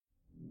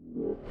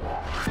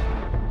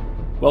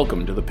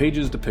Welcome to the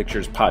Pages to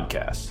Pictures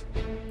podcast,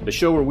 the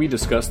show where we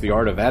discuss the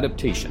art of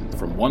adaptation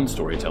from one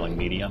storytelling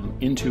medium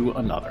into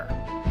another.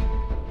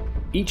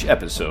 Each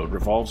episode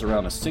revolves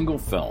around a single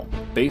film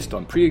based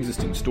on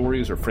pre-existing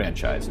stories or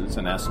franchises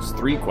and asks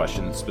 3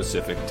 questions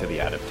specific to the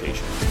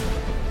adaptation.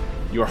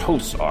 Your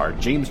hosts are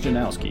James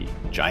Janowski,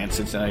 giant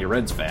Cincinnati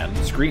Reds fan,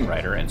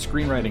 screenwriter, and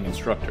screenwriting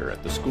instructor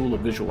at the School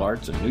of Visual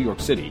Arts in New York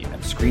City,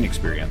 and Screen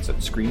Experience at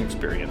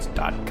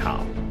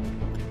screenexperience.com.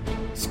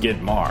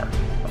 Skid Marr,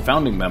 a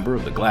founding member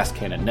of the Glass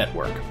Cannon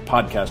Network,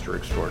 podcaster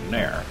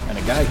extraordinaire, and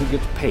a guy who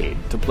gets paid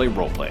to play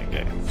role-playing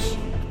games.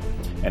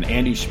 And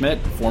Andy Schmidt,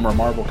 former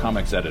Marvel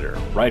Comics editor,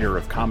 writer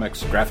of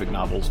comics, graphic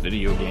novels,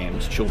 video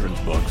games, children's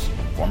books,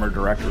 former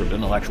director of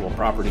intellectual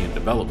property and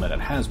development at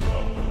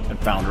Hasbro, and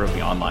founder of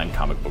the online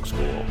comic book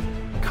school,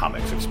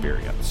 Comics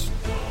Experience.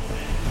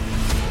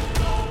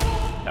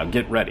 Now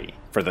get ready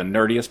for the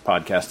nerdiest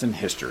podcast in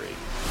history.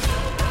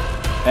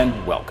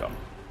 And welcome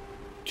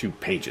to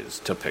Pages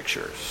to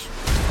Pictures.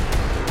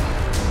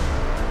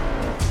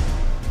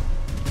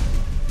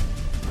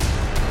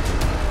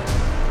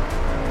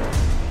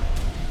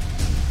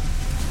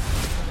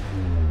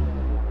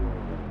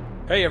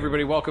 Hey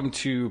everybody, welcome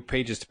to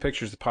Pages to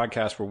Pictures, the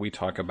podcast where we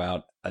talk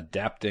about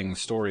adapting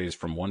stories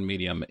from one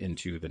medium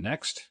into the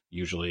next,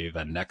 usually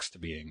the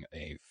next being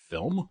a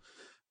film.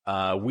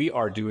 We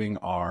are doing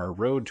our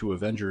Road to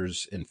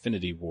Avengers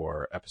Infinity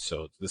War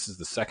episodes. This is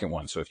the second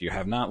one, so if you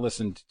have not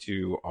listened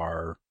to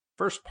our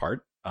first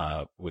part,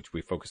 which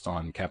we focused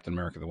on Captain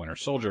America the Winter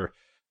Soldier,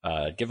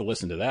 give a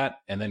listen to that,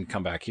 and then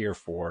come back here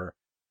for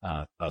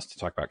us to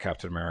talk about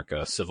Captain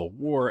America Civil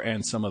War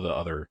and some of the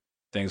other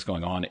things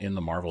going on in the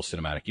Marvel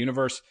Cinematic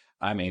Universe.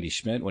 I'm Andy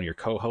Schmidt, one of your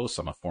co-hosts.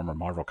 I'm a former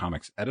Marvel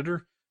Comics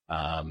editor.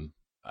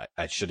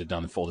 I should have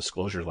done full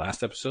disclosure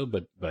last episode,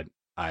 but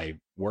I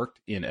worked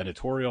in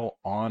editorial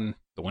on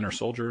The Winter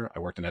Soldier. I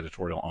worked in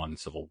editorial on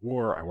Civil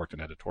War. I worked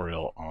in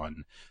editorial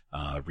on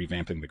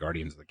revamping the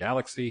Guardians of the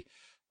Galaxy.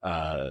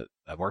 I've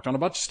worked on a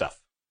bunch of stuff,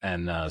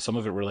 and some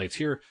of it relates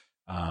here.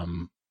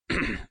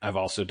 I've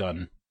also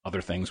done other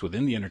things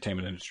within the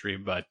entertainment industry,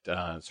 but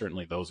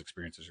certainly those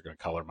experiences are going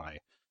to color my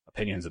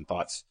opinions and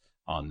thoughts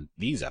on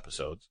these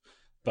episodes.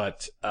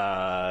 But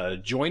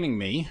joining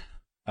me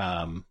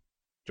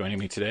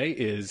today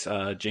is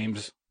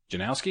James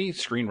Janowski,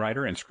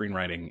 screenwriter and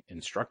screenwriting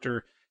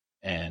instructor.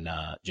 And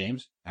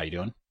James, how you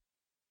doing?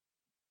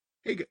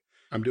 Hey,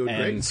 I'm doing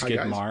great. And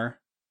Skid Marr,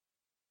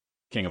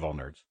 king of all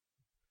nerds.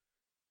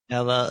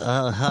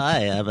 Hello,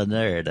 hi, I'm a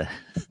nerd.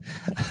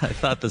 I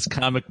thought this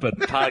comic book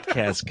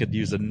podcast could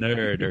use a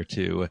nerd or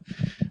two,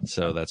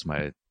 so that's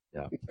my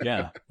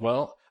yeah.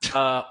 Well,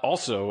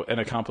 also an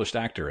accomplished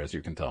actor, as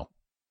you can tell.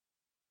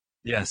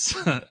 Yes,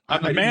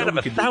 I'm a man of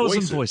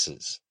 1,000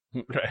 voices.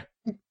 Right.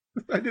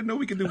 I didn't know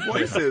we could do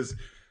voices.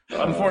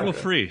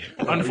 Unfortunately,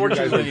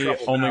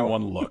 only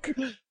one look.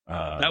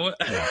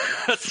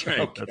 That's right.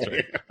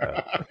 Okay.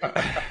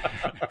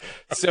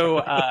 That's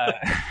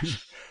right.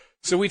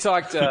 So we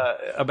talked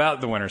about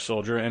The Winter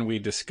Soldier, and we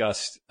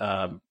discussed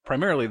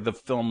primarily the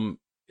film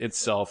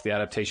itself, the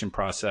adaptation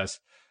process,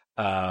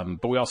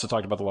 but we also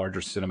talked about the larger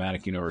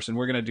cinematic universe, and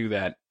we're going to do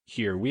that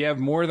here. We have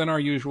more than our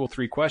usual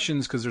 3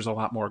 questions because there's a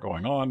lot more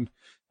going on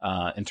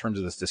in terms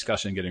of this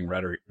discussion, getting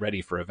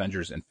ready for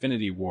Avengers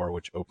Infinity War,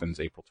 which opens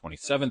April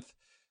 27th,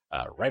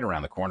 right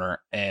around the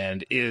corner,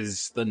 and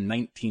is the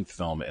 19th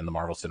film in the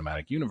Marvel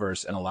Cinematic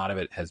Universe, and a lot of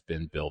it has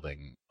been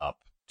building up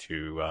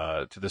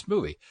to this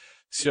movie.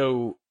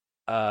 So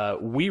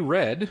we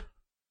read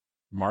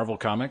Marvel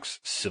Comics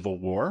Civil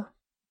War,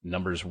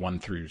 numbers 1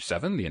 through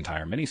 7, the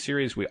entire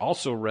miniseries. We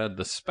also read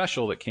the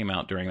special that came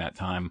out during that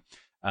time,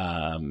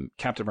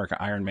 Captain America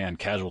Iron Man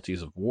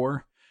Casualties of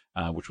War,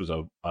 which was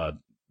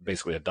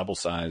basically a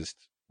double-sized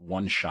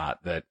one-shot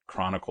that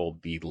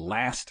chronicled the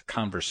last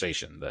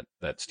conversation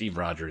that Steve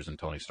Rogers and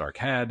Tony Stark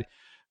had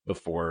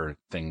before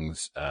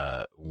things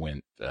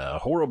went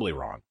horribly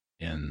wrong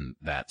in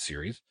that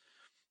series.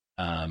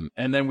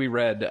 And then we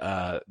read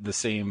the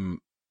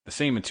same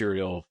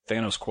material,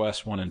 Thanos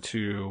Quest 1 and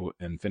 2,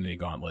 Infinity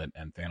Gauntlet,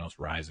 and Thanos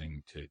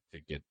Rising to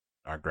get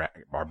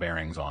our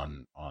bearings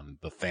on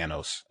the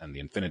Thanos and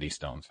the Infinity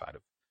Stone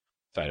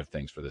side of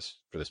things for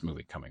this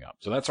movie coming up.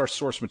 So that's our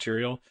source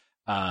material.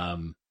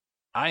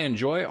 I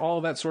enjoy all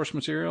of that source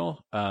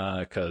material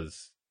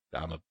because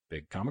I'm a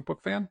big comic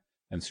book fan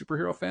and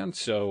superhero fan.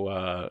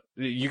 So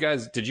did you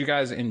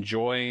guys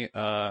enjoy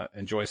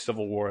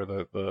Civil War,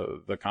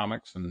 the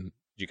comics, and did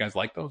you guys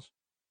like those?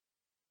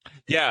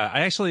 Yeah,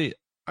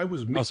 I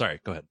was. Oh,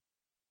 sorry. Go ahead.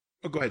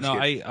 Oh, go ahead. No,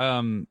 Skid.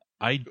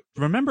 I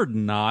remembered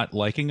not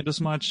liking it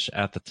as much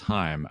at the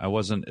time. I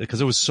wasn't, because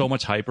there was so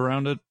much hype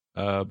around it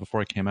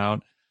before it came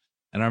out,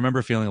 and I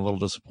remember feeling a little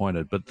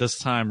disappointed. But this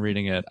time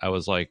reading it, I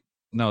was like,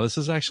 no, this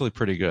is actually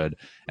pretty good,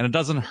 and it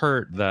doesn't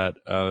hurt that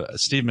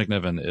Steve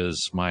McNiven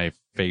is my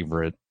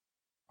favorite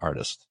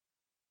artist.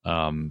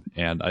 And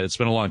it's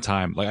been a long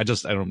time. Like I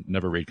don't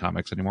never read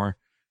comics anymore,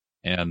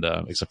 and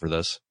except for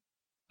this.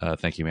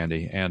 Thank you,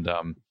 Mandy. And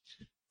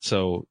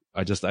so I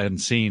hadn't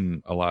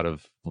seen a lot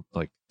of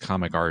like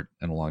comic art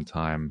in a long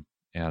time.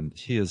 and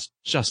he is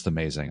just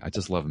amazing. I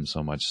just love him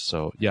so much.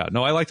 So yeah,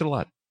 no, I liked it a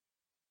lot.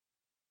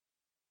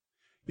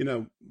 You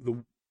know,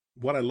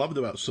 what I loved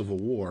about Civil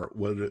War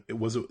was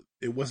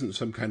it wasn't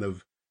some kind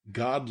of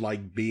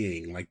godlike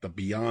being like the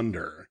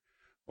Beyonder,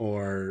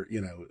 or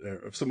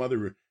or some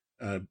other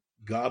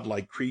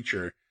godlike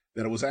creature.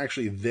 That it was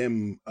actually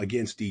them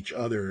against each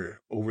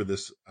other over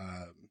this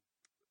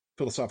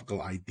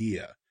philosophical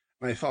idea,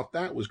 and I thought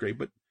that was great.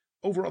 But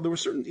overall, there were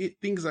certain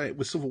things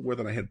with Civil War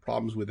that I had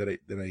problems with that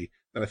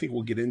I think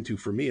we'll get into,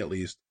 for me at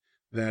least.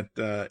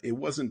 That it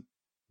wasn't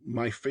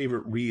my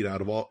favorite read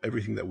out of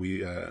everything that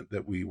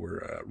we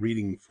were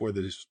reading for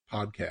this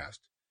podcast.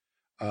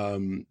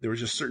 There were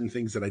just certain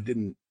things that I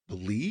didn't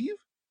believe,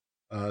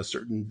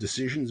 certain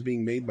decisions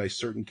being made by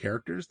certain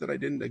characters that I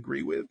didn't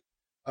agree with.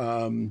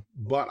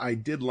 But I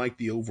did like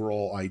the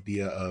overall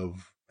idea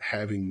of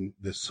having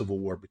this civil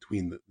war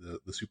between the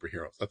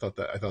superheroes. I thought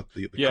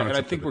the yeah, and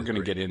I think we're going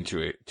to get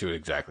into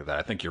exactly that.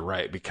 I think you're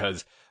right,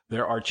 because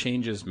there are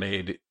changes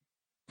made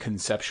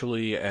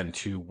conceptually and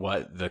to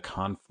what the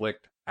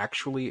conflict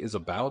actually is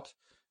about,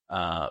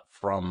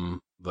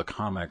 from the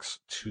comics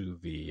to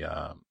the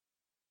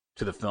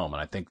film,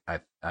 and I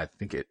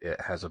think it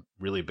has a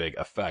really big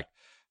effect.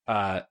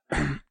 I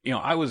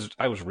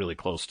was really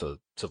close to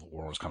Civil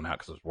War was coming out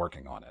because I was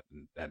working on it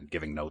and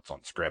giving notes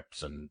on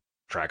scripts and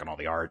tracking all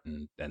the art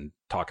and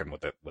talking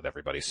with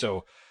everybody.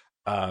 So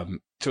I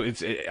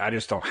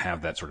just don't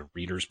have that sort of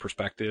reader's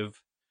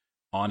perspective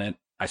on it.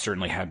 I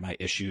certainly had my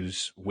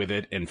issues with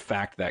it. In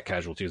fact, that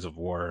Casualties of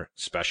War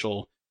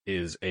special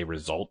is a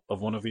result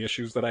of one of the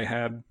issues that I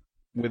had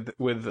with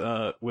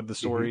the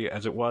story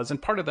as it was, and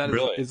part of that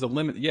is a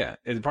limit. Yeah,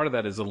 and part of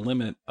that is a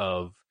limit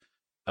of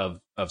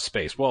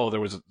space. Well, there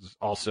was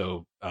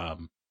also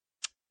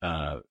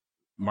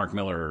Mark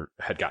Miller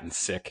had gotten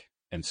sick,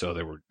 and so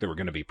there were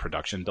going to be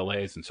production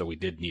delays, and so we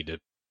did need to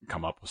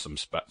come up with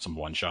some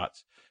one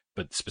shots.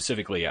 But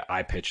specifically,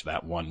 I pitched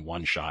that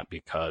one shot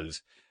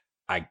because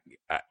I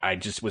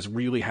just was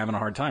really having a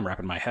hard time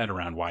wrapping my head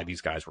around why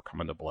these guys were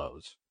coming to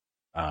blows,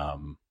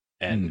 and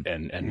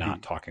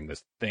not talking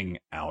this thing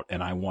out.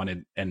 And I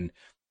wanted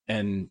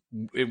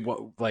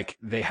like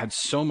they had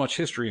so much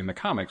history in the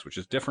comics, which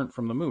is different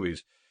from the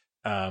movies.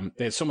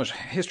 They had so much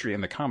history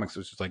in the comics. It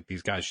was just like,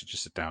 these guys should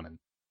just sit down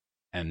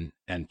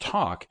and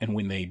talk. And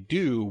when they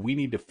do, we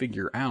need to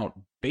figure out,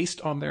 based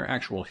on their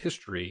actual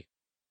history,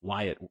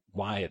 why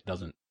it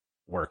doesn't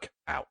work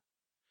out.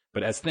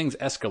 But as things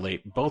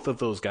escalate, both of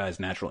those guys'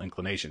 natural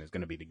inclination is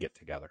going to be to get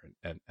together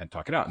and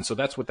talk it out. And so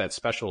that's where that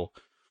special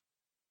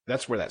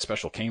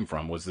came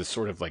from, was this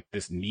sort of like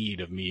this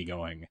need of me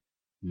going,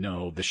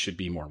 no, this should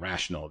be more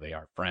rational. They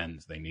are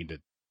friends. They need to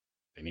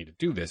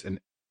do this.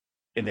 And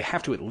they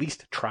have to at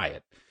least try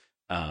it.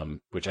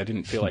 Which I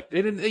didn't feel like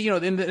they didn't,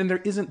 and there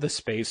isn't the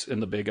space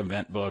in the big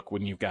event book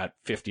when you've got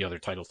 50 other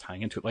titles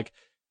tying into it. Like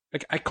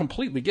I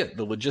completely get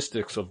the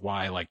logistics of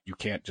why, like, you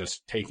can't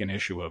just take an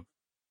issue of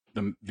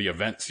the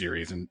event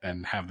series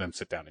and have them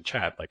sit down and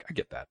chat. Like, I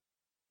get that,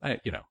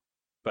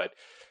 but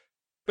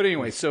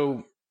anyway,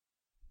 so,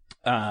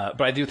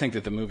 but I do think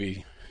that the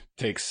movie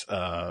takes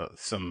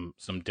some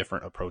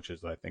different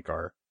approaches that I think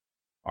are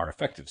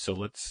effective. So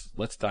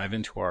let's dive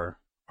into our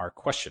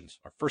questions.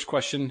 Our first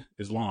question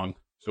is long,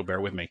 so bear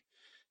with me.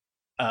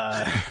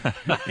 Yeah,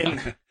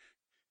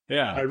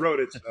 I wrote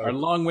it. So. Our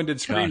long-winded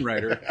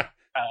screenwriter.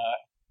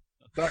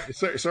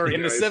 Sorry.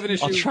 In guys. the 7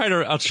 issues, I'll try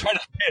to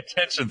pay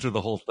attention through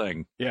the whole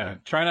thing. Yeah,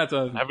 try not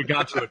to. I haven't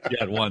got to it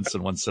yet once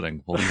in one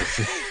sitting.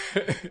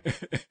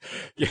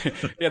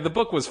 Yeah, the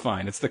book was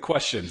fine. It's the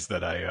questions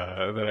that I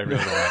really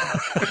like.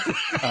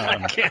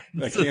 I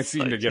can't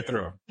seem to get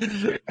through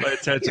them. My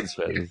attention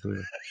span.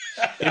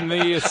 In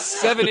the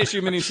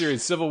 7-issue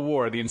miniseries Civil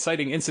War, the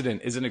inciting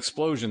incident is an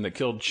explosion that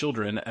killed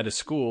children at a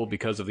school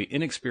because of the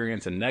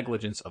inexperience and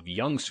negligence of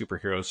young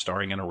superheroes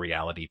starring in a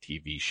reality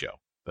TV show,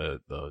 the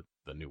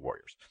New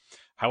Warriors.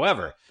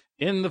 However,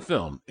 in the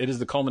film, it is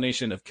the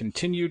culmination of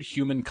continued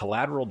human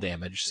collateral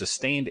damage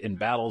sustained in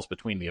battles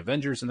between the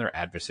Avengers and their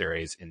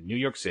adversaries in New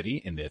York City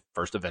in the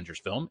first Avengers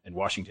film, in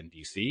Washington,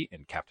 D.C.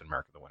 in Captain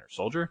America the Winter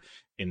Soldier,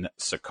 in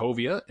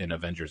Sokovia in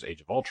Avengers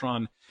Age of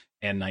Ultron,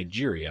 and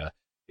Nigeria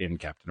in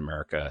Captain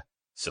America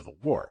Civil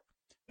War.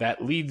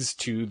 That leads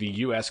to the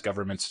U.S.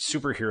 government's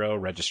Superhero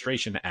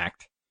Registration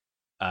Act.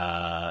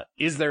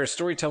 Is there a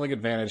storytelling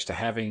advantage to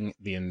having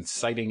the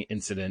inciting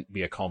incident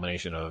be a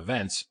culmination of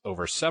events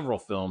over several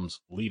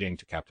films leading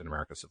to Captain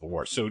America Civil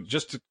War? So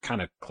just to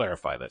kind of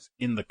clarify this,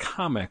 in the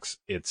comics,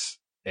 it's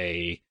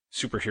a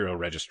Superhero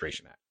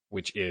Registration Act,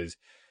 which is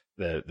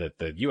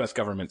the U.S.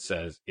 government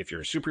says, if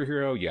you're a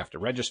superhero, you have to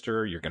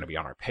register. You're going to be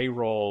on our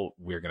payroll.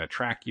 We're going to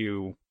track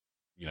you.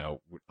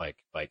 Like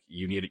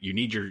you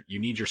need your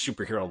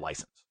superhero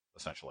license,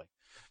 essentially.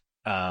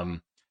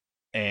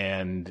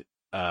 In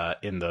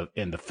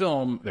the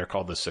film, they're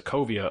called the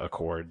Sokovia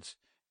Accords,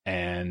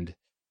 and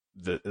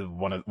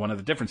one of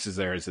the differences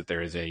there is that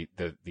there is the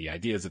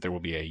idea is that there will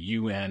be a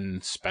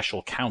UN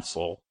special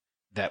council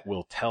that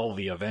will tell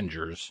the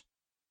Avengers,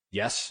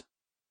 yes,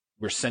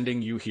 we're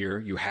sending you here,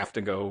 you have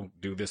to go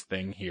do this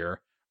thing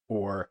here,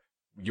 or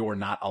you're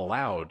not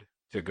allowed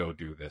to go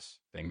do this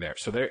thing there.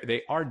 So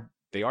they are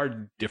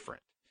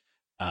different.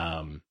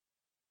 And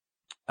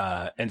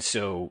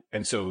so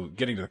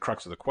getting to the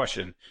crux of the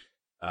question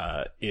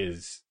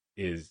is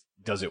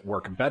does it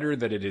work better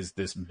that it is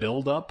this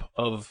buildup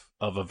of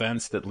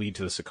events that lead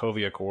to the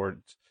Sokovia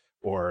Accords,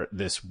 or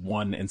this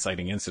one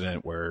inciting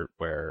incident where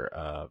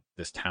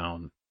this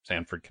town,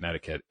 Sanford,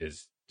 Connecticut,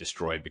 is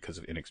destroyed because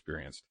of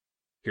inexperienced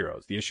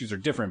heroes? The issues are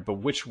different, but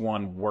which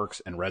one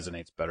works and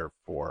resonates better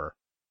for,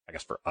 I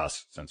guess, for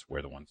us, since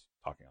we're the ones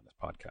talking on this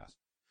podcast?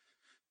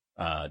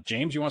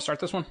 James, you want to start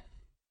this one?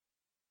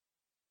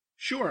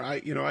 Sure. I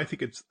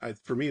think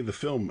for me, the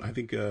film, I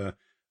think the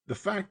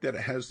fact that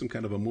it has some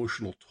kind of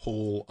emotional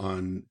toll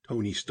on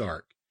Tony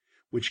Stark,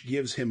 which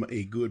gives him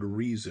a good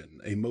reason,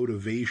 a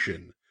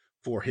motivation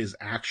for his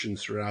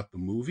actions throughout the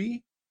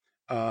movie.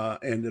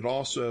 And it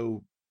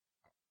also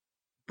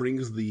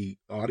brings the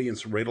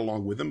audience right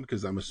along with him,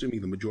 because I'm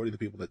assuming the majority of the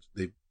people that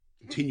they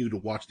continue to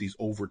watch these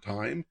over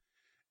time,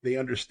 they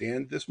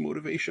understand this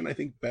motivation, I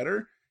think,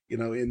 better.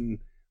 In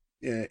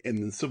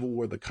the Civil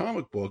War, the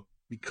comic book,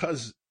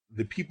 because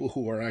the people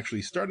who are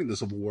actually starting the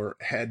Civil War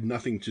had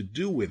nothing to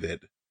do with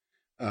it,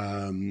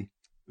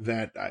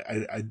 that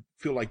I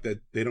feel like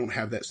that they don't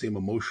have that same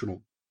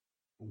emotional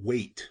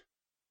weight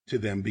to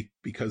them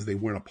because they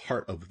weren't a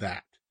part of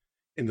that.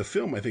 In the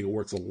film, I think it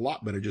works a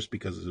lot better just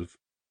because of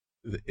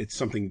it's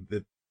something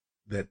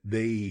that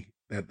they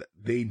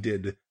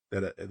did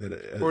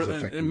that or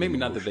and maybe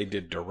not that they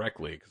did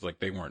directly, because like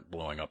they weren't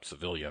blowing up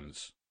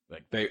civilians.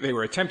 Like they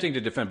were attempting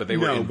to defend, but they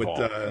were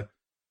involved.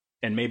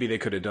 And maybe they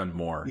could have done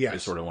more. Yes.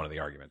 Is sort of one of the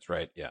arguments,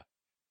 right? Yeah.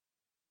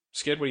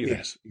 Skid, what do you think?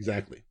 Yes,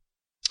 exactly.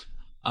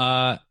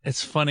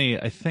 It's funny.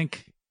 I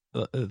think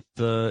in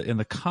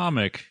the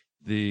comic,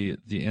 the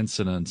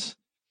incident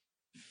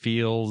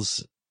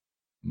feels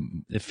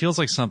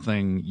like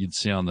something you'd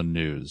see on the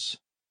news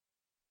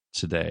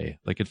today.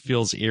 Like, it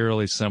feels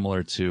eerily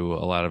similar to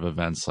a lot of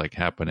events like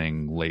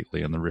happening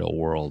lately in the real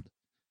world.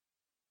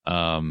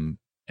 And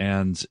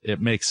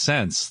it makes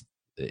sense,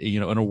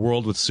 in a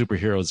world with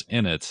superheroes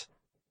in it,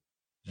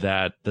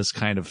 that this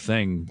kind of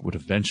thing would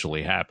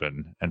eventually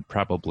happen, and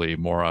probably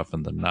more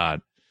often than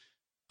not.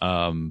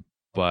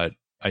 But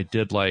I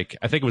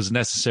think it was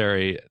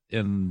necessary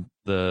in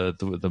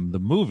the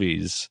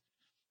movies.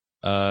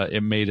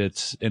 It made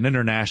it an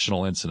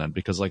international incident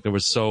because like there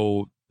was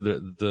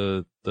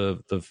the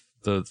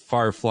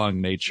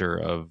far-flung nature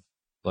of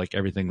like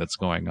everything that's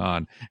going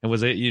on, and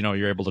was it,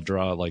 you're able to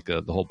draw like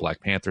the whole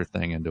Black Panther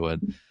thing into it.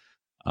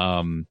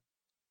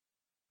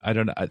 I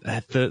don't know.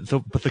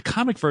 But the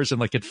comic version,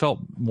 like, it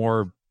felt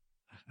more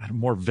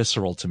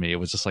visceral to me. It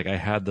was just like I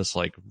had this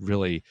like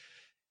really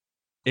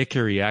icky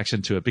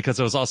reaction to it, because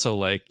it was also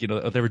like,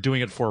 they were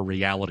doing it for a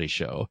reality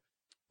show.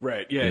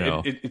 Right.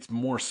 Yeah. It's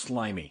more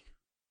slimy.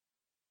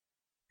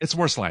 It's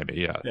more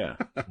slimy. Yeah. Yeah.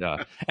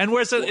 Yeah. And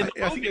whereas in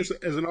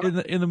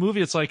the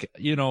movie, it's like,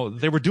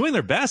 they were doing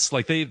their best.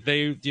 Like they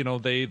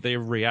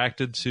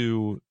reacted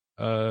to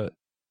a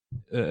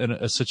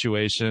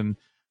situation.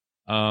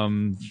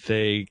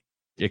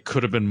 It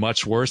could have been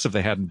much worse if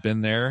they hadn't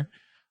been there.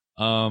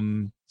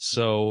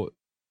 So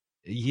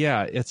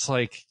yeah, it's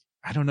like,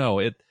 I don't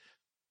know.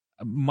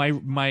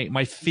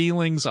 My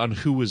feelings on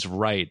who was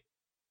right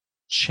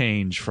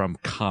change from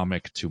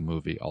comic to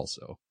movie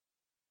also.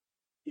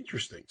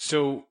 Interesting.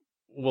 So,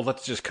 well,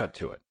 let's just cut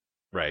to it.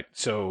 Right.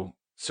 So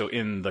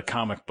in the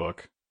comic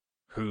book,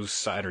 whose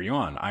side are you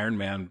on? Iron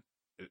Man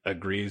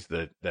agrees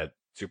that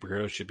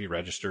superheroes should be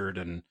registered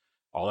and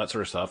all that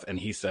sort of stuff. And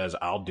he says,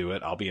 I'll do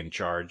it. I'll be in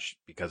charge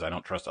because I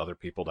don't trust other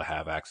people to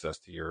have access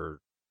to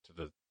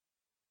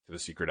the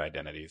secret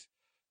identities.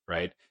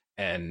 Right.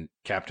 And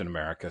Captain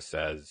America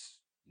says,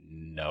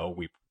 no,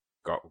 we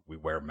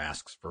wear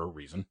masks for a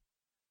reason.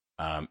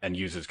 And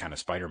uses kind of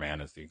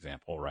Spider-Man as the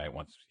example, right?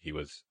 Once he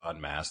was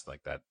unmasked,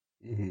 like that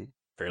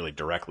fairly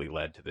directly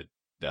led to the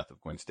death of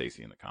Gwen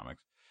Stacy in the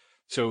comics.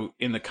 So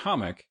in the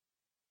comic,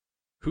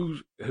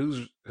 who's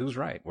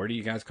right? Where do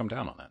you guys come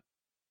down on that?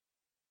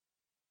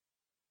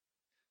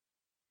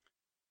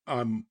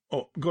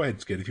 Go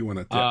ahead, Skid, if you want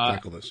to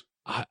tackle this.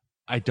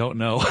 I don't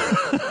know.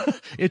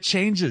 It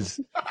changes.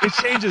 It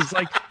changes.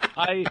 Like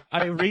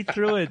I read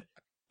through it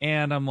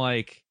and I'm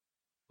like,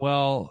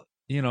 well,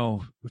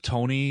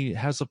 Tony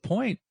has a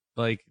point.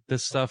 Like,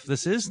 this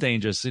is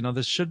dangerous.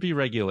 This should be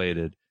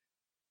regulated.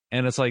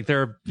 And it's like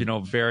there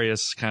are,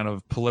 various kind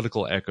of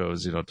political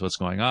echoes, to what's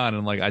going on.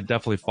 And like, I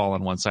definitely fall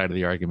on one side of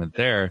the argument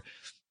there.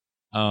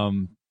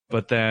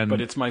 But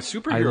it's my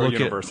superhero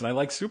universe and I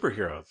like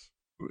superheroes.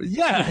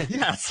 Yeah.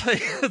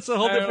 It's a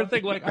whole different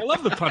thing. Like, I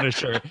love the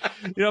Punisher.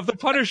 If the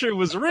Punisher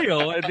was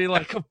real, I'd be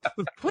like, oh,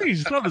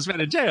 please throw this man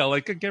in jail.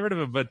 Like, get rid of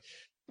him. But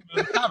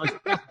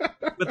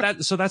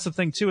that's the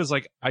thing too, is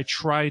like, I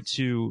try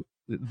to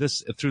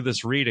through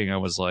this reading, I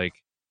was like,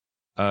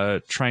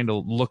 trying to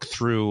look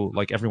through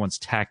like everyone's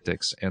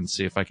tactics and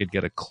see if I could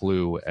get a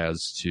clue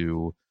as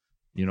to,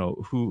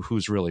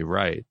 who's really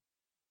right.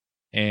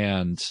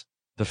 And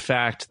the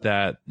fact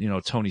that,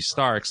 Tony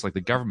Stark's, like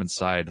the government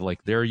side,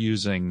 like they're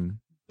using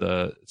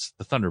the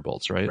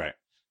Thunderbolts, right? Right.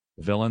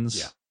 villains.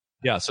 Yeah.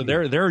 Yeah, so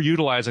they're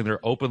utilizing,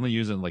 they're openly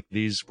using like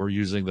these. We're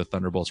using the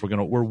Thunderbolts.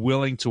 We're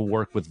willing to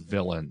work with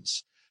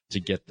villains to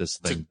get this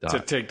thing to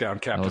done. take down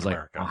Captain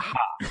America. Aha.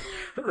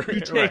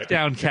 You take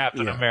down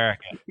Captain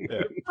America.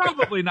 Yeah.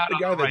 Probably not The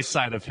on guy the right that's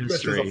side of dressed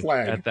as a history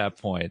flag. at that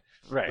point.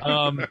 Right.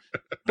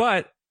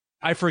 But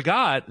I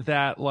forgot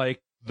that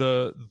like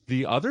the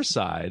other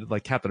side,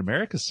 like Captain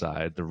America's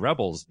side, the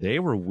rebels, they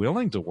were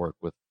willing to work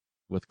with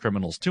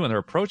criminals too, and they're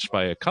approached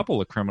by a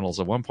couple of criminals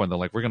at one point. They're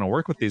like, "We're going to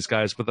work with these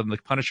guys," but then the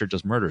Punisher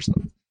just murders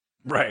them.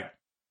 Right.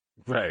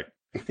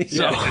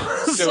 So,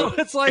 so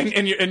it's like,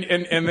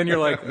 and then you're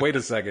like, wait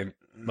a second.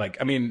 Like,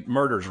 I mean,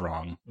 murder's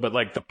wrong, but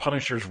like the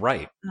Punisher's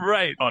right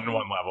right. on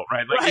one level,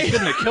 right? Like, he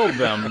shouldn't have killed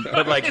them,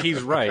 but like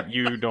he's right.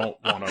 You don't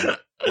want to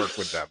work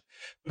with them,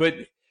 but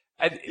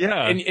and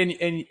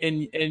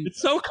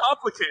it's so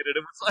complicated.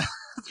 It was like,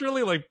 it's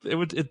really like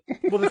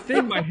well, the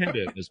thing my head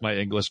in is my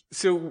English.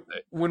 So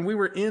when we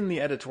were in the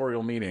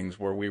editorial meetings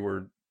where we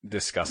were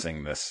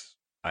discussing this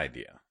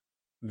idea,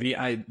 the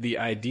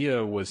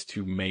idea was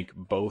to make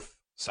both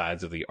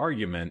sides of the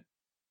argument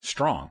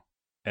strong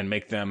and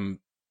make them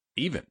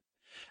even.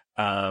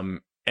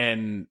 And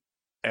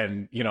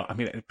you know, I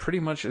mean,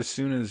 pretty much as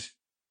soon as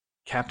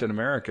Captain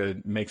America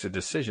makes a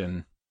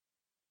decision,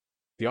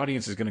 the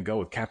audience is going to go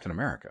with Captain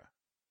America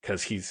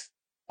because he's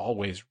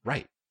always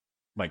right.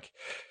 Like,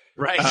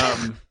 right.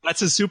 That's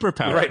his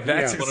superpower. Right.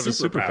 That's one of his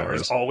his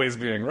superpowers, always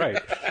being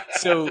right.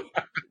 So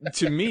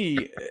to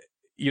me,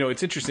 you know,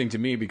 it's interesting to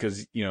me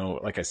because, you know,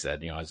 like I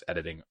said, you know, I was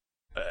editing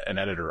an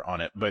editor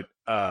on it, but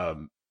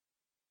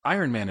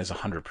Iron Man is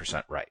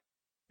 100% right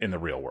in the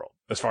real world,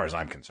 as far as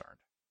I'm concerned.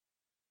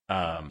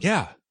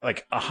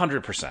 Like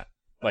 100%.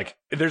 Like,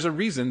 there's a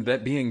reason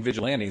that being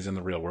vigilantes in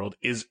the real world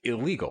is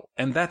illegal,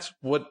 and that's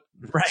what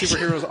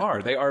superheroes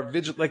are. They are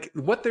like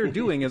what they're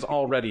doing is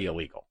already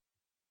illegal.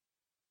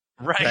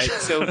 Right.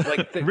 So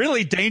like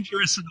really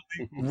dangerous and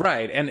illegal.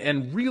 Right.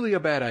 And really a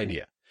bad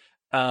idea.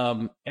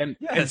 And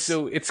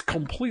so it's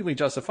completely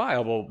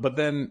justifiable, but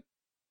then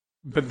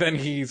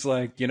he's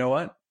like, you know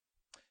what?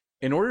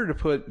 In order to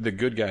put the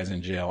good guys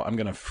in jail, I'm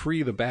going to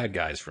free the bad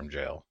guys from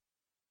jail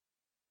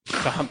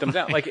to hunt them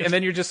down. Like, and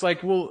then you're just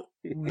like, well,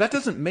 that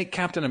doesn't make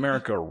Captain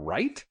America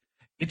right.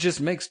 It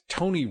just makes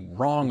Tony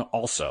wrong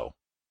also.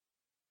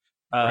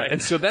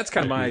 And so that's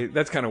kind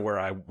of where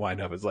I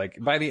wind up. Is like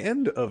by the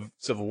end of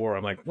Civil War,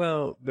 I'm like,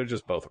 well, they're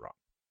just both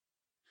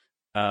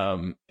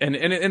wrong.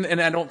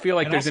 And I don't feel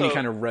like there's any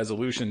kind of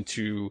resolution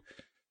to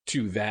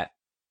that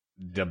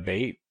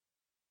debate,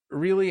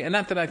 really. And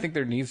not that I think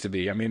there needs to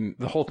be. I mean,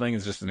 the whole thing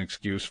is just an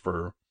excuse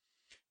to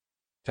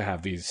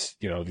have these,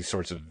 you know, these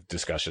sorts of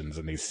discussions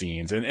and these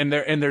scenes. And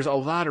there's a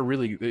lot of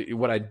really,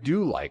 what I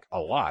do like a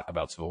lot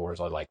about Civil War is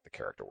I like the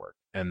character work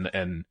and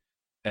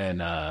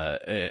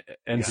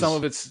yes.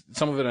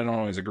 some of it I don't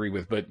always agree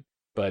with, but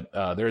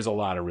there's a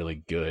lot of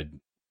really good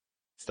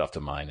stuff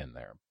to mine in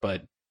there.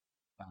 But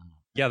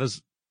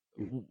there's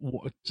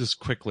just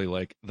quickly,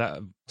 like that,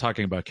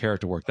 talking about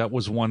character work, that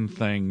was one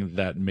thing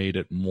that made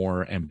it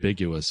more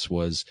ambiguous.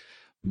 Was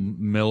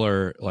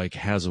Miller like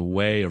has a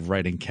way of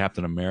writing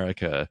Captain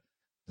America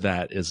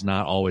that is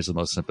not always the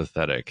most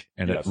sympathetic,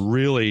 and yes. It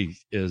really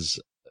is.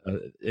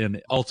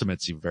 In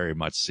Ultimates, you very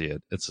much see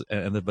it.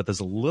 But there's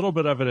a little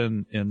bit of it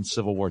in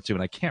Civil War too,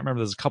 and I can't remember.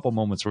 There's a couple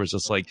moments where it's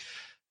just like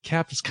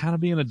Cap is kind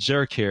of being a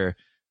jerk here.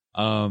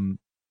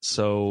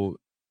 So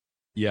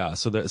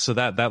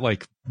that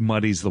like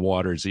muddies the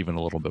waters even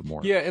a little bit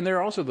more. Yeah, and there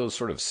are also those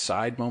sort of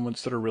side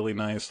moments that are really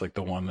nice. Like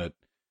the one that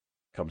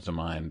comes to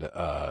mind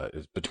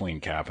is between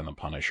Cap and the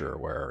Punisher,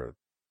 where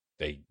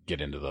they get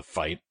into the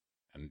fight,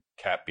 and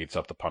Cap beats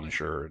up the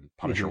Punisher, and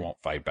Punisher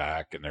won't fight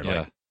back, and they're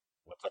like,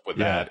 "What's up with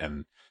that?"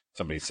 And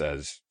somebody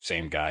says,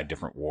 "Same guy,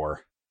 different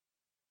war."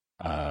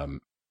 And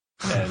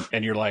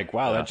you're like,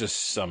 "Wow, that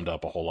just summed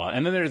up a whole lot."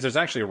 And then there's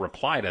actually a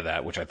reply to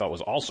that, which I thought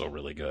was also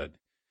really good.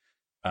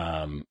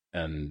 And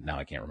now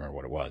I can't remember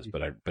what it was,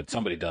 but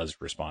somebody does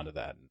respond to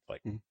that, and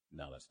like,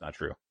 no, that's not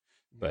true.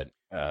 But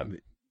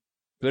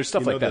there's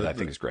stuff like that I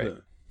think is great.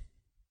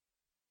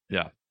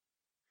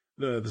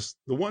 The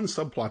one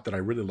subplot that I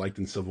really liked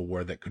in Civil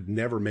War that could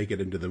never make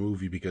it into the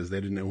movie because they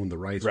didn't own the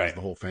rights was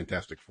the whole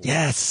Fantastic Four.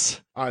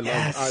 Yes,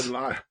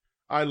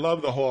 I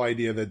love the whole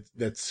idea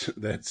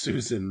that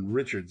Susan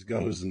Richards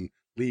goes and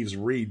leaves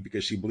Reed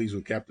because she believes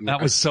in Captain America.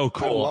 That was so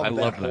cool. I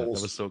love that. Whole,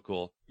 that was so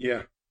cool.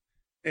 Yeah,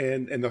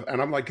 and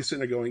I'm like sitting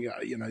there going,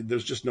 you know,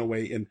 there's just no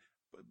way. And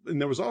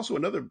there was also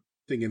another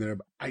thing in there.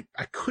 I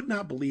could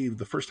not believe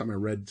the first time I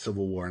read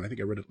Civil War, and I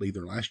think I read it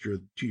either last year or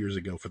 2 years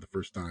ago for the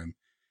first time.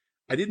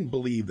 I didn't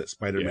believe that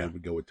Spider-Man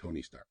would go with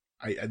Tony Stark.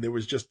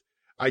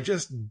 I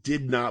just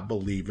did not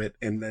believe it.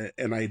 And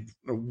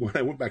when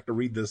I went back to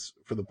read this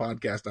for the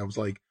podcast, I was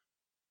like,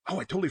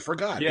 oh, I totally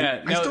forgot.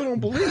 Yeah, I still don't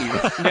believe.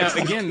 Now,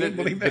 again,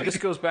 but this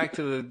goes back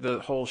to the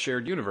whole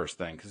shared universe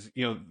thing, because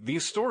you know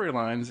these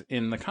storylines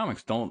in the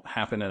comics don't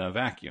happen in a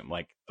vacuum.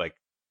 Like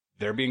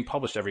they're being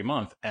published every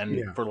month,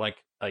 and for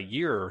like a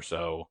year or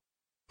so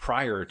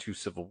prior to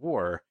Civil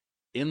War,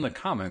 in the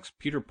comics,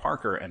 Peter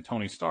Parker and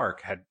Tony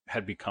Stark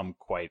had become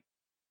quite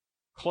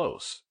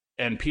close,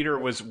 and Peter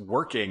was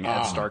working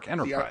at Stark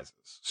Enterprises.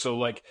 So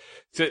like,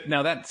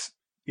 now that's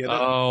right.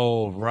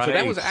 So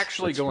that was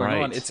actually That's going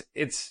right. on.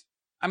 It's.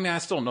 I mean, I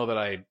still don't know that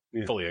I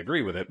fully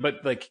agree with it,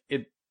 but like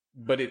it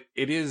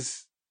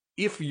is.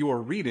 If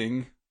you're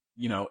reading,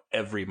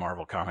 every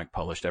Marvel comic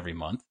published every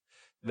month,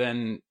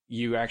 then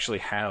you actually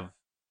have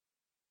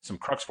some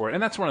crux for it.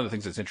 And that's one of the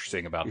things that's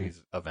interesting about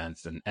these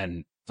events,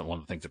 and one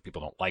of the things that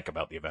people don't like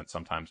about the event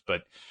sometimes.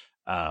 But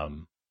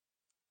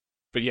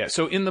yeah,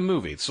 so in the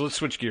movie, so let's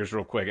switch gears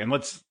real quick and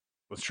let's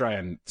try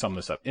and sum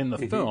this up. In the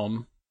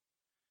film,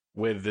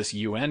 with this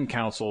UN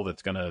council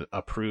that's going to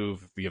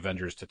approve the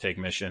Avengers to take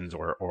missions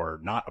or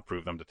not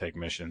approve them to take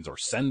missions or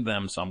send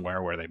them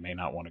somewhere where they may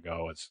not want to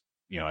go, as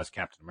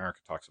Captain America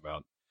talks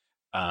about,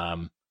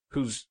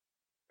 who's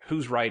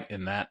right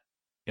in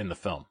the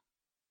film?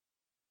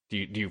 Do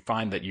you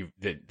find that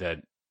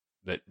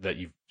that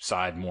you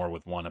side more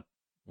with one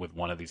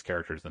of these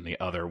characters than the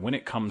other when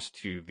it comes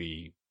to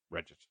the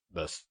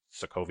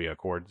Sokovia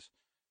Accords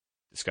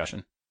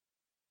discussion?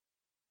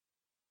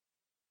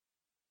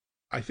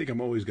 I think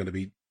I'm always going to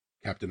be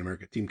Captain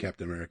America, Team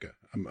Captain America.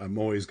 I'm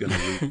always going to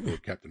root for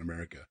Captain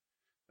America.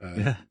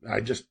 I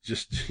just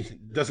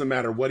doesn't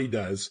matter what he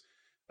does.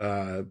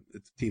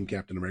 It's Team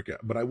Captain America.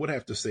 But I would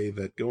have to say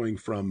that going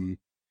from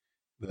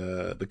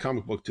the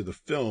comic book to the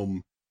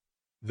film,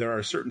 there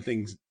are certain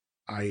things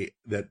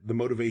that the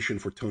motivation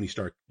for Tony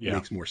Stark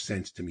makes more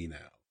sense to me now.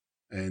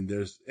 And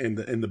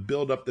the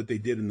build up that they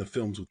did in the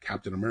films with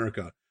Captain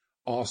America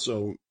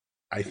also,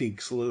 I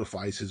think,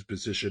 solidifies his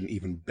position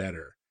even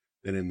better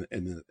than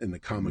in the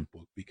comic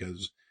book,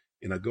 because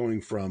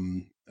going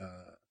from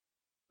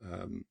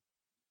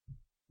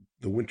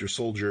the Winter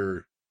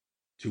Soldier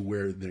to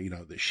where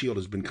the shield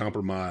has been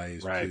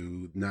compromised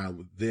to now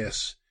with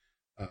this,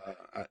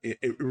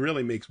 it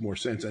really makes more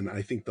sense. And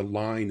I think the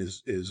line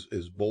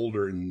is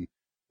bolder in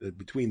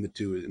between the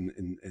two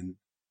and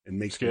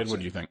makes Skid, what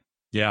do you think?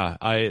 Yeah,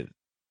 I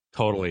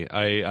totally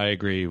I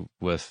agree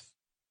with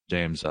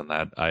James on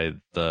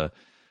that.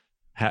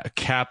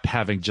 Cap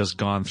having just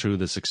gone through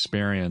this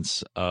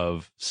experience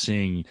of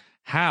seeing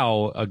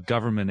how a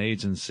government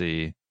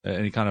agency,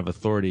 any kind of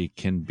authority,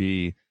 can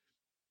be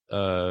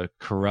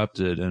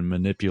corrupted and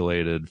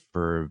manipulated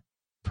for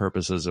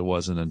purposes it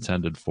wasn't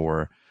intended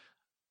for.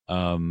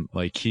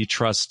 Like, he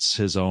trusts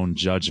his own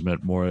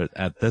judgment more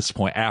at this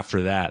point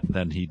after that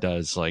than he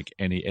does like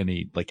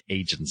any like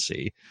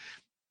agency.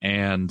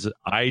 And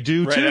I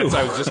do too. That's what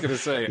I was just gonna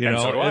say.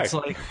 It's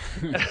like,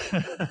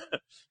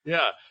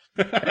 yeah.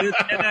 And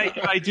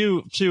I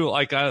do too.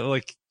 Like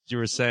you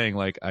were saying,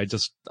 like I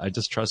just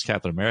trust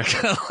Captain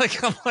America.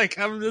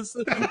 I'm just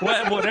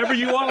whatever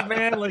you want,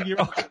 man. Like,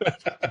 you're all good.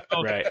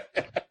 Right.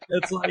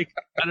 It's like,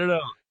 I don't know.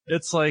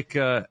 It's like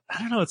I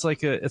don't know. It's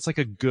like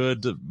a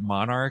good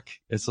monarch.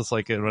 It's just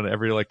like when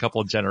every like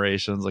couple of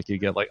generations, like you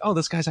get like, oh,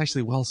 this guy's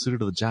actually well suited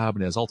to the job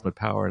and he has ultimate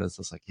power. And it's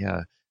just like,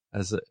 yeah.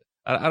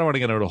 I don't want to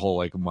get into a whole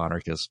like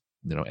monarchist,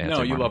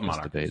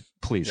 anti-monarchist debate.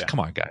 Please, come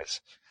on, guys.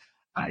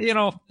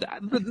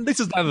 This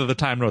is neither the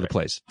time nor the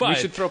place. But we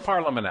should throw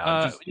Parliament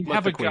out. You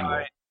have a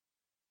guy.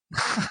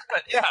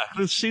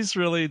 Yeah, she's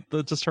really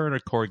just her and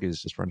her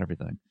corgis just run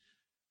everything.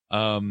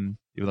 Even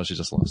though she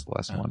just lost the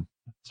last one.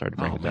 Sorry to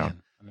break it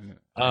down.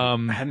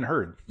 I hadn't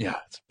heard. Yeah,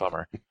 it's a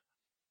bummer.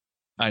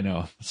 I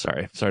know.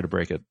 Sorry to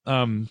break it.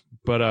 But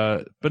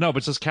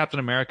just Captain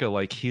America,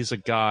 like, he's a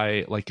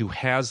guy like who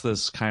has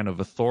this kind of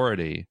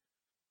authority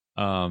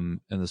in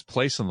this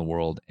place in the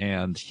world,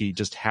 and he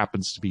just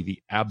happens to be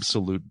the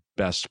absolute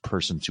best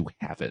person to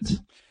have it.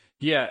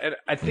 Yeah, and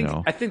I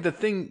think the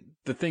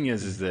thing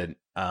is that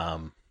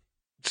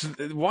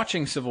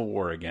watching Civil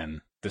War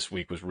again this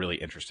week was really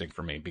interesting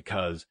for me,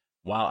 because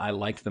while I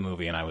liked the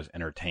movie and I was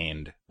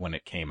entertained when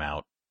it came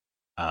out,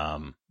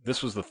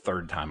 this was the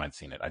third time I'd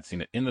seen it. I'd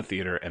seen it in the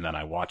theater, and then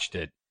I watched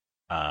it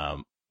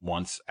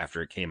once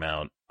after it came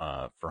out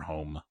for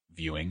home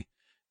viewing.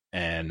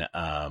 And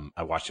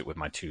I watched it with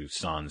my two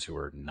sons, who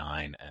were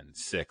 9 and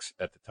 6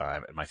 at the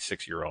time, and my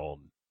 6-year-old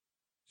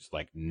just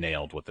like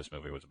nailed what this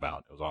movie was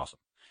about. It was awesome.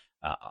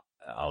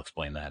 I'll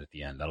explain that at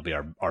the end. That'll be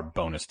our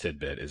bonus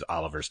tidbit, is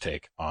Oliver's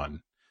take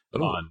on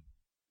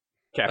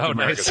Captain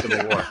America: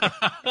 Civil War.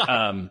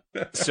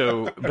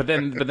 But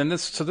then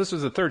this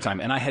was the third time,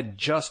 and I had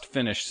just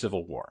finished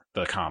Civil War,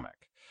 the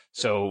comic.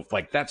 So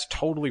like that's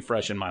totally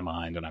fresh in my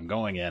mind, and I'm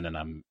going in and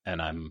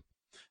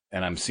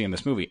I'm seeing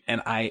this movie,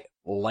 and I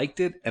liked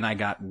it, and I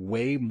got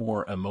way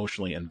more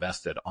emotionally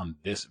invested on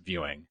this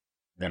viewing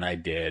than I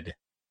did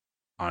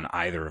on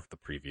either of the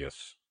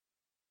previous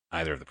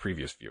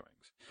viewings.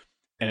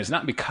 And it's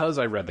not because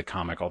I read the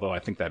comic, although I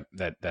think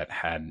that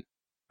had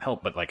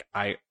help, but like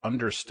I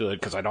understood,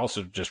 because I'd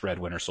also just read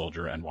Winter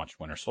Soldier and watched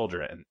Winter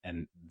Soldier,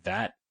 and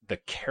that the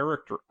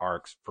character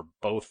arcs for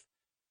both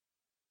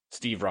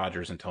Steve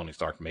Rogers and Tony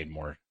Stark made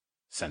more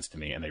sense to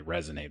me, and they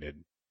resonated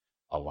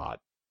a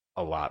lot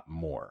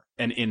more.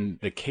 And in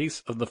the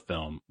case of the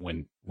film,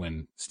 when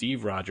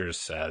Steve Rogers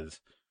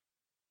says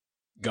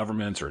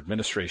governments or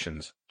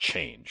administrations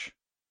change,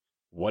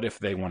 what if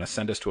they want to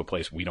send us to a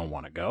place we don't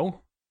want to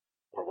go?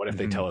 Or what if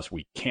they tell us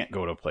we can't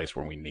go to a place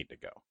where we need to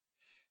go?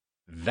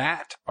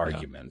 That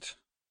argument,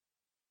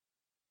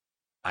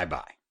 I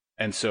buy.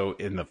 And so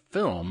in the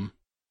film,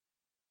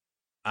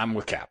 I'm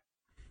with Cap,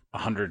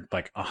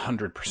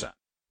 100%.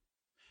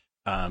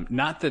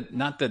 Not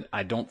that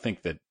I don't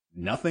think that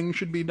nothing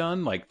should be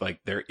done. Like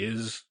there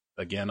is,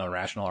 again, a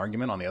rational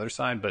argument on the other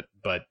side, but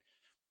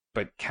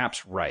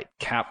Cap's right.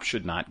 Cap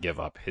should not give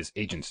up his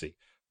agency.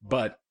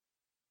 But,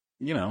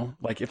 you know,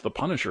 like if the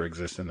Punisher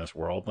exists in this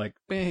world, like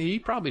he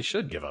probably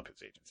should give up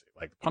his agency.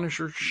 Like the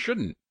Punisher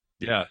shouldn't,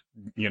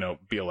 you know,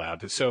 be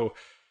allowed to. So,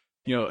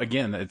 you know,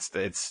 again,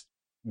 it's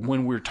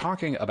when we're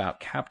talking about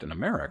Captain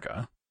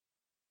America,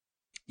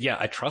 yeah,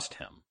 I trust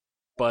him,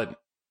 but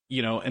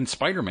you know, and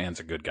Spider-Man's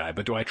a good guy,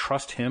 but do I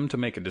trust him to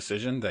make a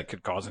decision that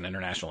could cause an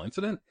international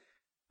incident?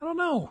 I don't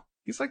know.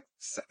 He's like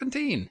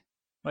 17.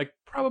 Like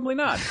probably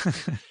not.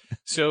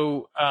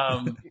 So,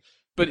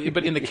 but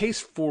in the case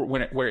for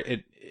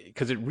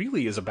because it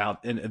really is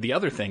about, and the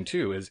other thing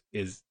too is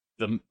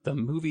the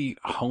movie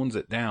hones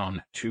it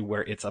down to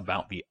where it's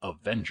about the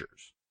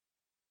Avengers.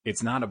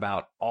 It's not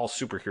about all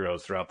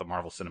superheroes throughout the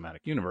Marvel Cinematic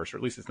Universe, or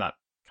at least it's not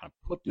kind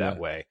of put that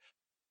way.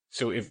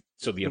 So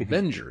the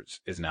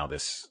Avengers is now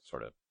this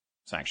sort of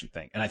sanctioned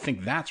thing. And I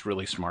think that's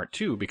really smart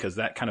too, because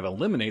that kind of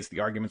eliminates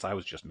the arguments I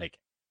was just making.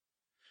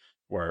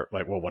 Where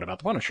like, well, what about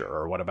the Punisher,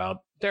 or what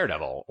about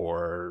Daredevil,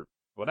 or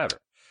whatever?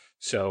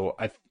 So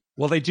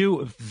well, they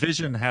do.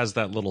 Vision has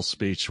that little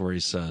speech where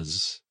he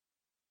says,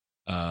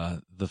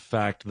 the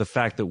fact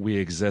that we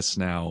exist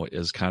now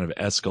is kind of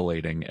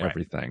escalating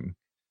everything.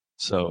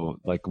 So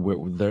like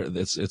we're there,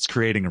 it's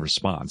creating a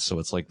response. So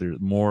it's like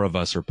more of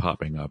us are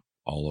popping up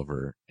all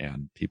over,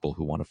 and people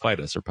who want to fight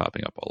us are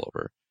popping up all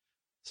over.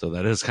 So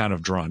that is kind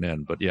of drawn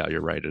in. But yeah,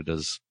 you're right. It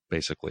is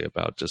basically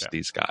about just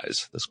these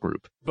guys, this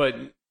group. But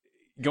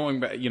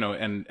going back, you know,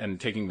 and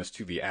taking this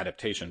to the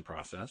adaptation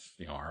process,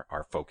 you know,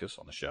 our focus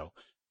on the show,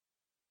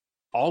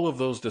 all of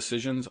those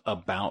decisions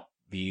about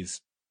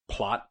these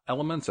plot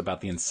elements, about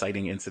the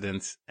inciting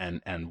incidents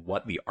and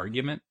what the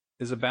argument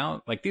is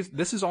about, like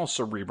this is all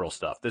cerebral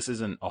stuff. This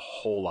isn't a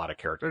whole lot of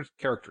character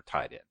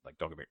tied in. Like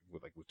don't get me,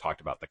 like we've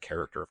talked about the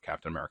character of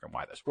Captain America and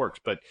why this works,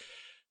 but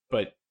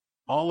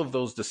all of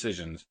those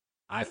decisions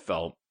I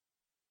felt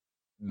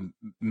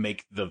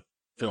make the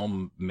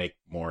film make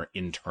more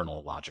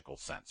internal logical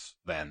sense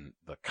than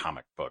the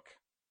comic book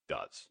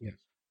does. Yes.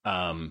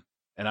 And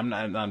I'm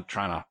not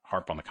trying to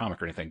harp on the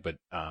comic or anything, but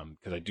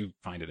because I do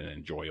find it an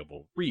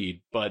enjoyable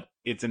read, but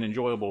it's an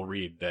enjoyable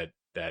read that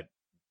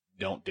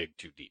don't dig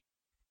too deep.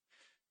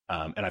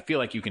 And I feel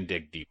like you can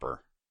dig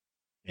deeper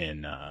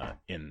in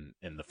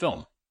the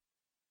film.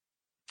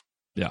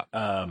 Yeah.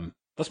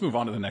 Let's move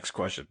on to the next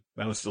question.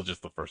 That was still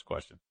just the first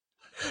question.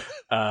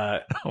 Oh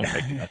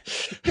my god.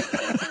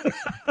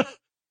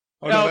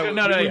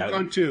 No.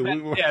 On two.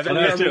 Okay.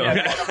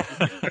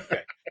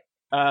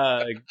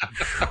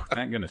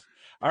 Thank goodness.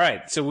 All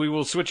right, so we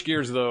will switch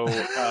gears though.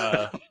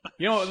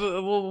 You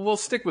know, we'll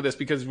stick with this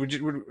because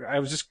I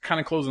was just kind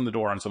of closing the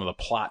door on some of the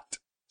plot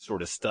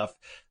sort of stuff.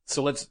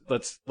 So let's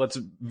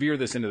veer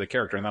this into the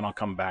character, and then I'll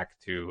come back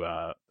to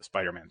the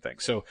Spider-Man thing.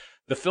 So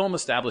the film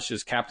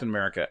establishes Captain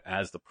America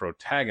as the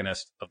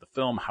protagonist of the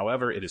film.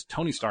 However, it is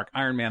Tony Stark,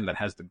 Iron Man, that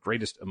has the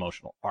greatest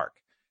emotional arc.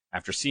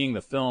 After seeing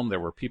the film,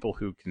 there were people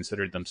who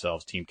considered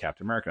themselves Team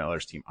Captain America and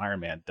others Team Iron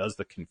Man. Does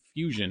the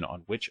confusion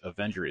on which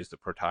Avenger is the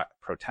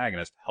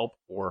protagonist help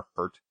or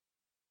hurt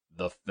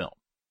the film?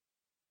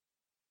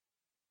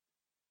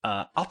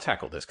 I'll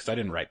tackle this because I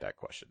didn't write that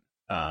question.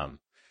 I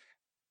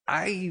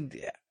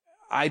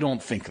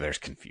don't think there's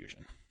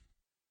confusion.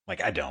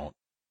 Like I don't.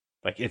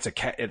 Like it's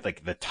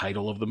like the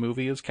title of the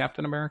movie is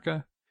Captain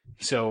America,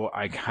 so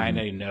I kind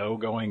of know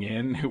going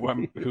in who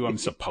I'm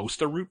supposed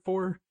to root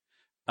for.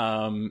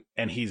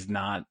 And he's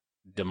not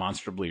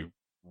demonstrably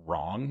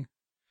wrong.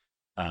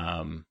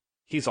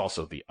 He's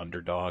also the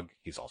underdog.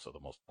 He's also the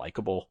most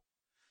likable,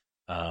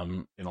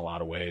 in a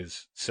lot of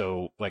ways.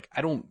 So like,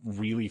 I don't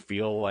really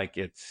feel like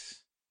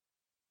it's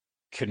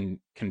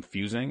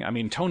confusing. I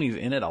mean, Tony's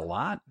in it a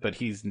lot, but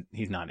he's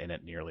not in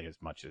it nearly as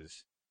much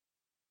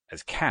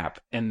as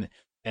Cap. But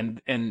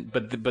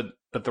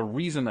the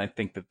reason I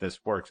think that this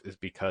works is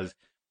because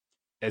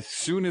as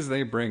soon as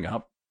they bring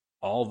up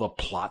all the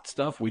plot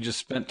stuff we just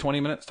spent 20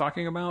 minutes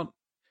talking about,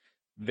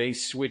 they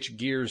switch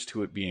gears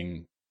to it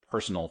being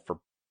personal for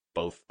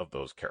both of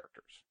those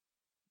characters.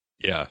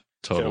 Yeah,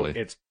 totally. So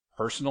it's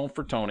personal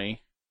for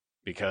Tony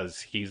because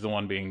he's the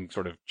one being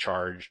sort of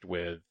charged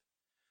with,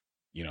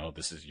 you know,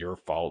 this is your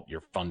fault.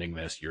 You're funding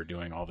this. You're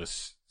doing all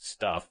this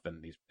stuff,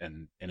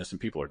 and innocent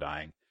people are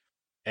dying.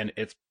 And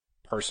it's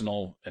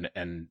personal,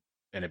 and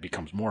it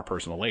becomes more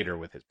personal later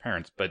with his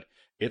parents. But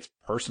it's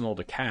personal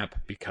to Cap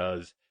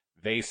because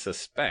they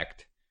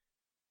suspect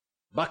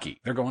Bucky.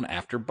 They're going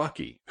after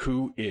Bucky,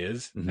 who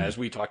is, as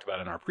we talked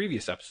about in our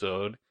previous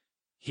episode,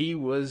 he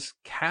was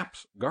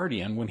Cap's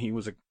guardian when he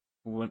was a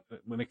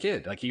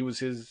kid. Like he was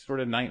his sort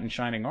of knight in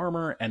shining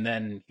armor, and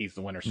then he's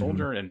the Winter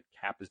Soldier, and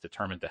Cap is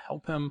determined to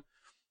help him.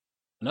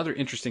 Another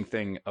interesting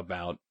thing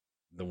about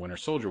the Winter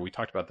Soldier, we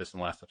talked about this in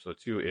the last episode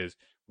too, is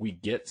we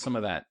get some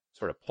of that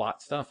sort of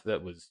plot stuff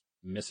that was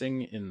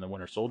missing in the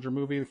Winter Soldier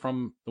movie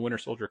from the Winter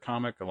Soldier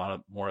comic, a lot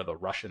of more of the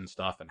Russian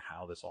stuff and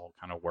how this all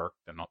kind of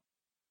worked and all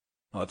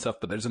that stuff.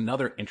 But there's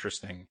another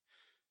interesting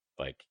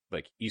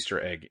like Easter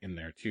egg in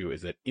there too,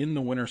 is that in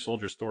the Winter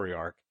Soldier story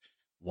arc,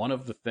 one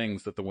of the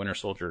things that the Winter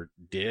Soldier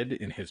did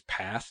in his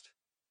past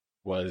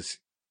was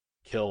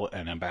kill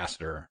an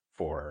ambassador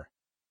from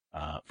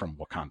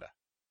Wakanda.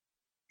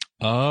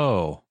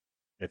 Oh,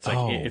 it's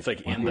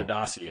like in the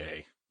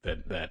dossier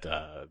that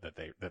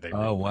they.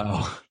 Oh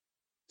wow!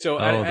 So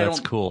that's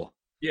cool.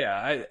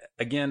 Yeah,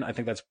 I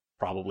think that's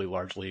probably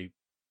largely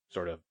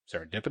sort of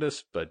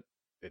serendipitous, but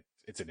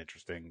it's an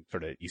interesting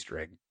sort of Easter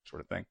egg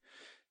sort of thing.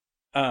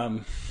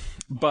 So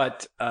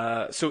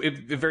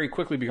it very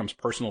quickly becomes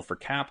personal for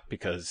Cap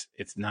because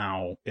it's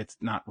not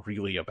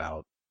really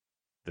about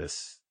the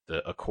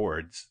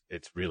Accords.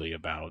 It's really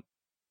about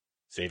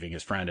saving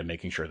his friend and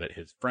making sure that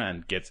his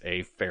friend gets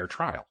a fair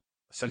trial,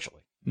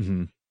 essentially.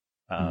 Mm-hmm.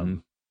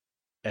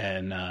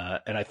 And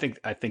I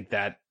think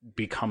that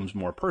becomes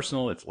more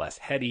personal. It's less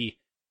heady,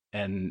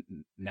 and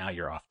now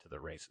you're off to the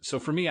races. So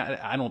for me,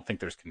 I don't think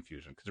there's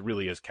confusion because it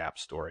really is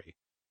Cap's story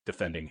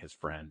defending his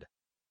friend.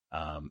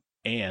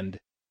 And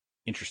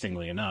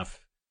interestingly enough,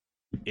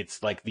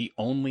 it's like the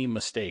only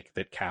mistake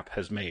that Cap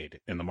has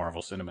made in the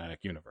Marvel Cinematic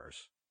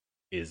Universe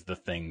is the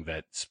thing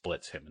that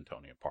splits him and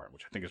Tony apart,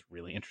 which I think is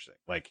really interesting.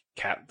 Like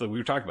Cap, we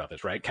were talking about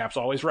this, right? Cap's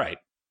always right,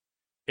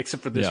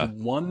 except for this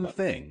one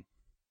thing,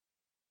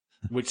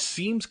 which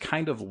seems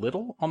kind of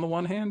little on the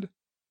one hand,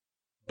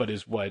 but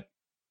is what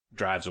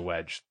drives a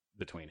wedge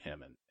between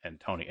him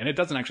and Tony. And it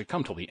doesn't actually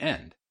come till the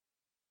end.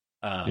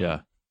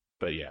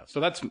 But yeah,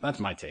 so that's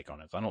my take on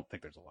it. So I don't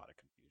think there's a lot of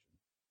confusion.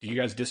 Do you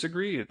guys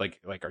disagree?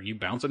 Like, are you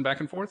bouncing back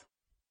and forth?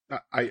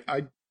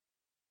 I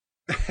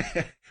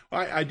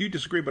do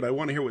disagree, but I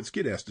want to hear what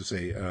Skid has to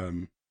say.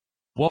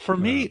 Well, for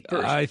me,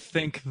 first. I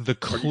think the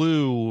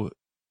clue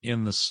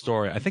in the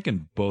story, I think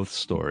in both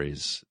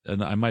stories,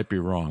 and I might be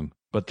wrong,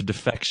 but the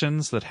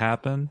defections that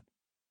happen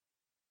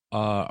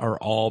are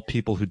all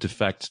people who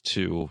defect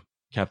to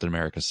Captain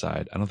America's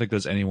side. I don't think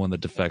there's anyone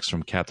that defects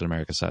from Captain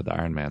America's side to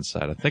Iron Man's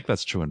side. I think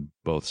that's true in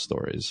both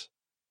stories.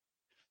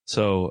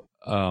 So,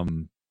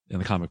 in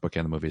the comic book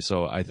and the movie.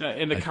 So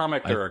in the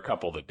comic, there are a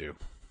couple that do.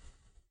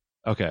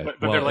 Okay,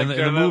 but they're like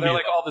they're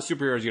like all the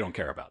superheroes you don't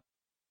care about.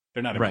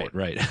 They're not important.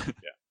 Right.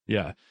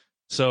 Yeah.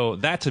 So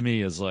that to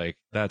me is like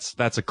that's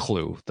a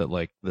clue that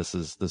like this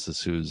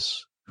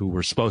is who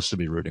we're supposed to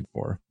be rooting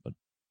for. But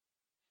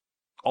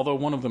although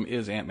one of them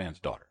is Ant-Man's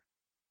daughter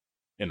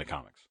in the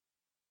comics,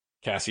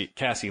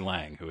 Cassie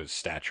Lang, who is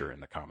Stature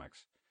in the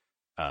comics,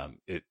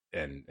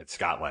 it's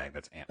Scott Lang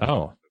that's Ant-Man.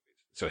 Oh,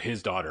 so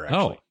his daughter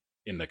actually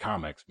in the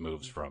comics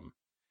moves from,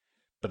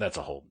 but that's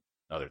a whole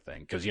other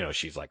thing because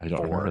she's like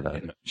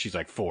she's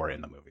like 4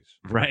 in the movies,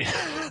 right?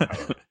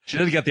 She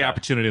didn't get the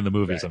opportunity in the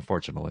movies,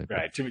 unfortunately.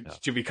 Right,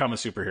 to become a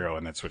superhero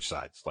and then switch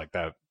sides like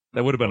that.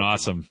 That would have been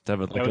awesome. That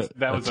was a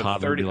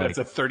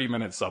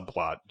 30-minute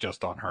subplot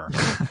just on her.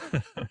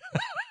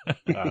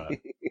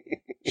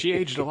 She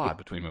aged a lot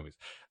between movies.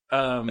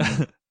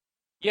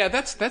 Yeah,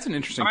 that's an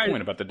interesting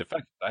point about the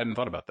defect. I hadn't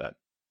thought about that.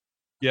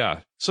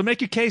 Yeah. So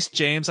make your case,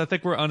 James. I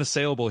think we're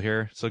unassailable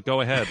here. So go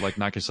ahead,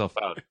 knock yourself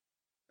out.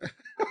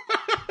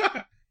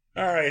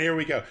 All right, here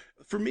we go.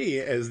 For me,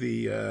 as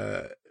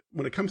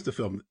when it comes to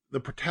film, the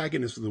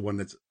protagonist is the one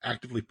that's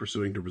actively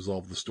pursuing to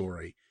resolve the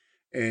story,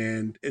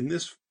 and in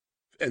this,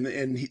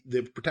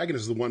 the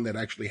protagonist is the one that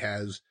actually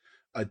has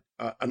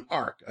an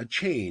arc, a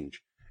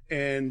change.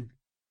 And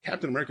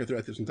Captain America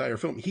throughout this entire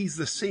film, he's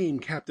the same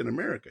Captain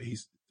America.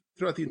 He's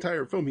throughout the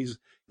entire film, he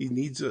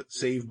needs to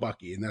save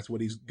Bucky, and that's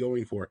what he's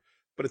going for.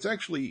 But it's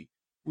actually,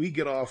 we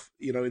get off,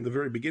 in the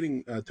very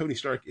beginning, Tony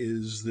Stark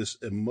is this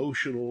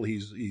emotional,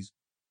 he's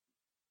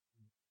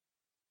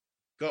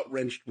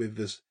gut-wrenched with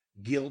this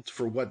guilt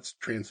for what's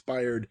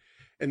transpired.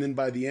 And then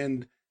by the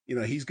end,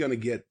 he's going to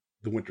get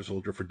the Winter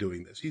Soldier for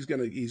doing this. He's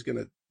going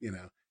to,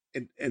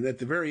 and at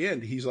the very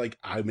end, he's like,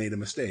 I made a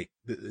mistake.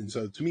 And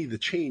so to me, the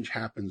change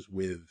happens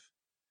with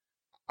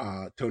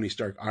Tony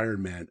Stark,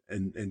 Iron Man,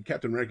 and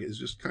Captain America is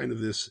just kind of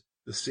the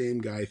same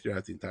guy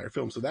throughout the entire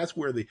film. So that's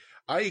where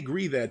I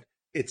agree that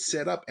it's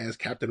set up as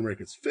Captain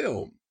America's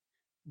film,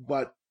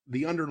 but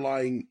the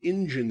underlying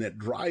engine that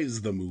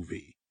drives the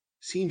movie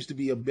seems to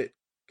be a bit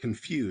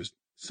confused.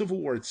 Civil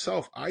War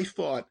itself, I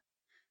thought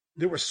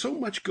there was so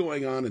much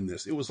going on in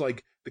this. It was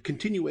like the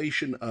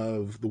continuation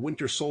of the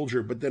Winter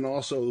Soldier, but then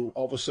also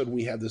all of a sudden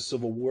we have this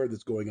Civil War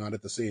that's going on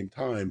at the same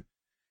time.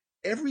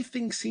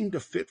 Everything seemed to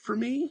fit for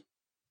me,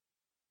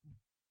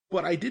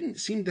 but I didn't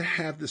seem to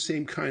have the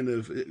same kind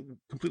of,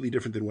 completely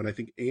different than what I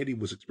think Andy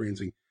was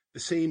experiencing, the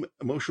same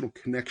emotional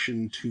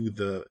connection to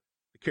the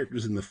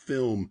characters in the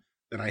film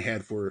that I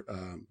had for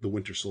the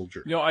Winter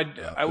Soldier.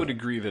 I would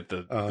agree that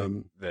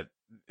that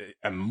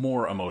I'm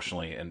more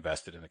emotionally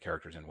invested in the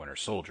characters in Winter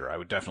Soldier. I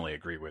would definitely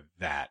agree with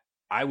that.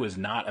 I was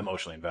not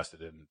emotionally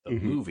invested in the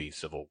movie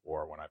Civil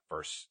War when I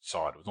first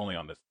saw it. It was only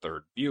on the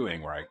third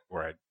viewing where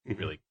I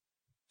really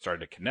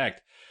started to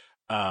connect.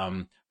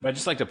 But I'd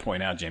just like to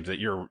point out, James, that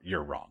you're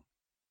wrong.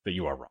 That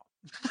you are wrong.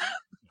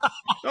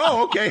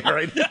 Oh, okay. All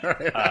right.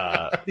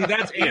 See,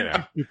 that's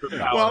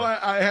superpower. Well,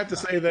 I have to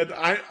say that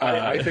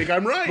I think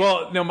I'm right.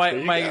 Well, no,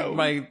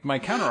 my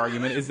counter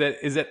argument is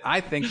that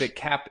I think that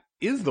Cap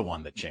is the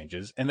one that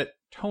changes and that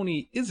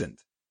Tony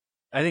isn't.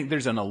 I think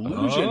there's an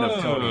illusion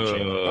of Tony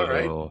changing. All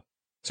right.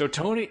 So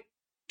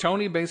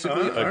Tony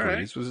basically all right.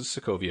 agrees with the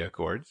Sokovia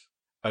Accords,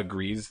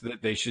 agrees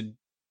that they should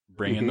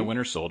bring in the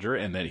Winter Soldier,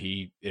 and that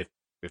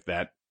if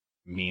that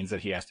means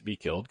that he has to be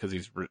killed because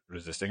he's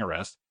resisting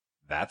arrest,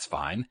 that's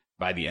fine.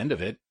 By the end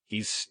of it,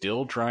 he's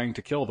still trying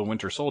to kill the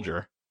Winter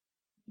Soldier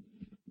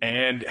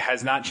and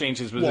has not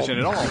changed his position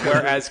at all.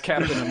 Whereas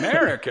Captain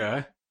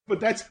America, But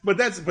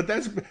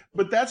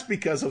that's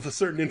because of a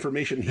certain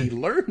information he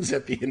learns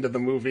at the end of the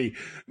movie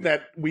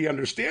that we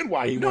understand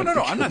why he. No.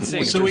 I'm not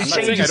saying. So he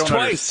changes I don't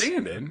twice.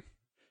 understand it.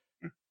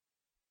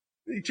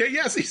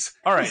 Yes, he's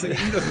All right.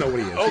 he doesn't know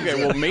what he is.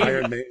 Okay, well, maybe.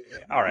 Iron Man.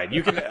 All right,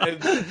 you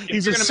can.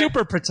 He's a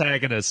super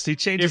protagonist. He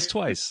changes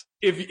twice.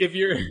 If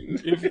your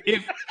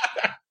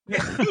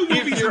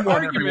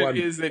argument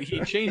is that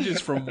he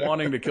changes from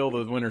wanting to kill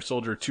the Winter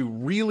Soldier to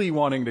really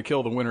wanting to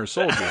kill the Winter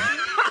Soldier,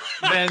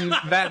 then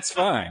that's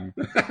fine.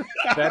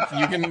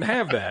 You can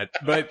have that.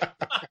 But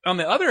on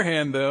the other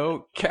hand,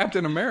 though,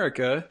 Captain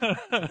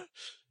America,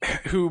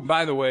 who,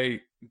 by the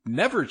way,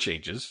 never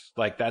changes,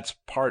 like that's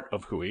part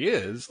of who he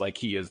is, like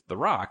he is the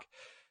Rock,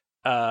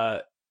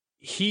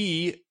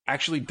 he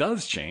actually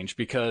does change,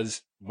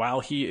 because while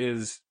he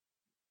is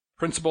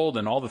principled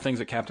and all the things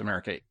that Captain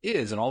America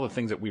is and all the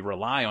things that we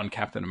rely on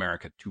Captain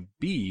America to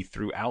be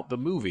throughout the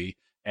movie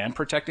and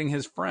protecting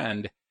his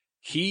friend,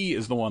 he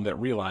is the one that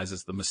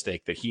realizes the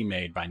mistake that he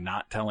made by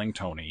not telling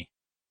Tony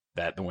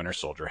that the Winter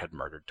Soldier had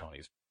murdered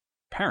Tony's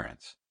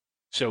parents.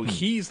 So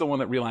he's the one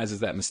that realizes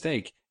that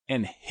mistake,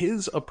 and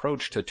his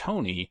approach to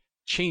Tony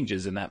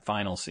changes in that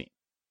final scene.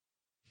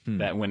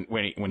 That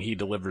when he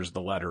delivers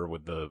the letter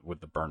with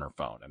the burner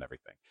phone and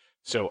everything.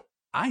 So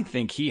I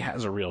think he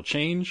has a real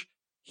change.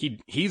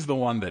 He's the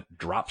one that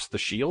drops the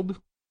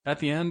shield at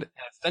the end and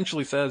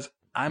essentially says,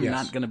 I'm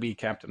not going to be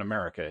Captain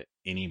America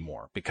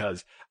anymore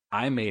because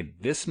I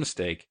made this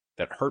mistake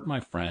that hurt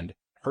my friend,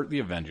 hurt the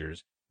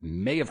Avengers,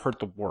 may have hurt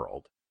the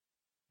world.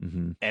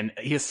 Mm-hmm. And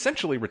he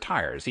essentially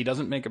retires. He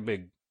doesn't make a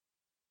big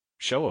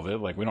show of it.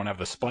 Like, we don't have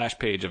the splash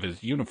page of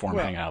his uniform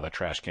hanging out of the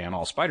trash can,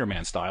 all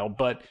Spider-Man style,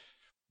 but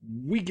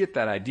we get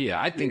that idea.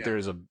 I think there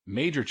is a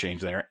major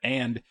change there.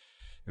 And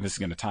this is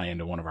going to tie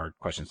into one of our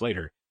questions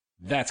later.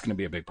 That's going to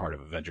be a big part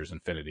of Avengers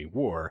Infinity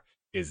War,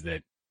 is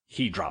that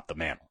he dropped the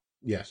mantle.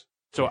 Yes.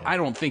 So I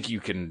don't think you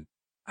can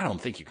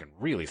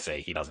really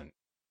say he doesn't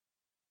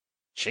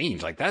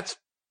change. Like, that's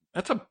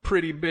a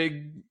pretty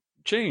big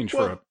change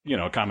for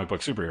a comic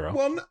book superhero.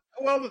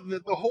 Well,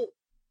 the whole,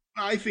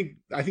 I think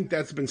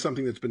that's been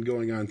something that's been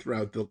going on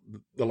throughout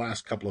the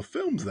last couple of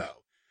films,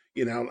 though.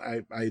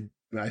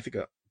 I think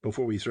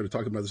before we started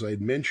talking about this, I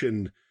had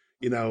mentioned,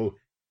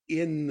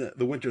 in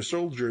The Winter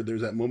Soldier,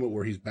 there's that moment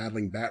where he's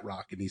battling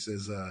Batroc and he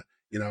says,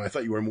 I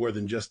thought you were more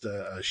than just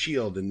a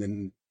shield. And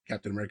then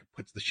Captain America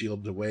puts the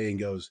shield away and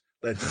goes,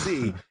 let's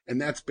see.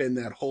 And that's been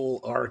that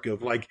whole arc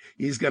of, like,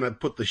 he's going to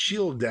put the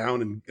shield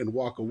down and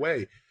walk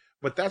away.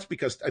 But that's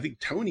because I think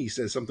Tony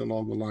says something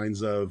along the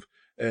lines of,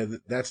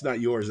 that's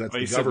not yours, that's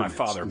the government's.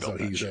 My father built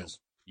that shield.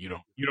 You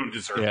don't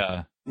deserve it.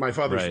 Yeah. My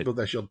father built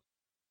that shield.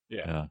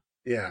 Yeah.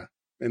 Yeah.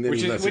 And then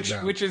which I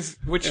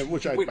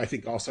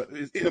think also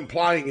is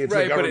implying it's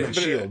a government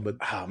shield. But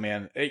oh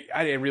man,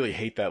 I really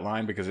hate that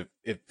line because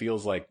it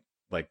feels like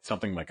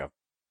something like a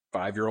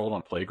 5-year-old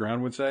on a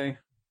playground would say.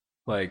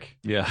 Like,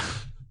 yeah,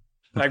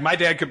 like my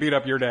dad could beat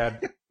up your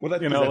dad. Well,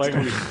 that's like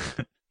Tony.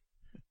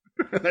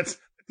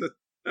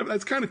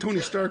 that's kind of Tony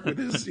Stark with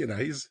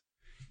his.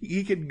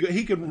 He could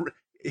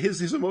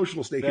his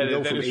emotional state can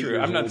go from 8 years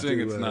old. I'm not saying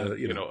to, it's not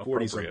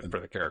appropriate for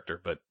the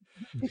character, but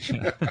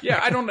yeah,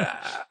 I don't.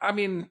 I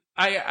mean,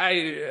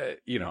 I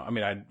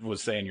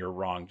was saying you're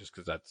wrong just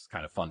because that's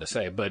kind of fun to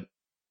say, but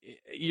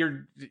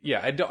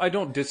I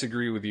don't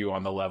disagree with you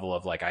on the level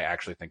of, like, I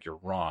actually think you're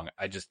wrong.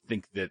 I just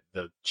think that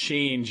the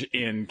change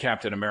in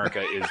Captain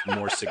America is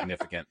more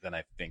significant than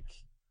I think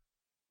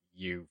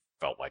you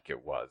felt like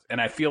it was,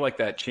 and I feel like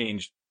that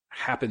change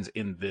happens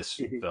in this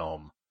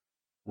film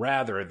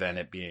rather than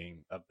it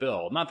being a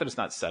build. Not that it's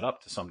not set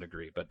up to some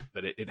degree, but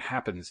it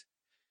happens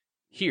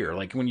here.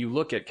 Like, when you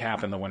look at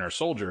Cap and the Winter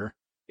Soldier,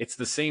 it's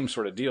the same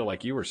sort of deal,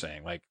 like you were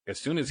saying. Like, as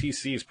soon as he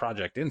sees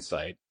Project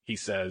Insight, he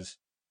says,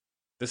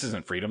 this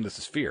isn't freedom, this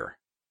is fear.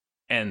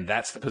 And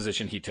that's the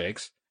position he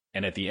takes.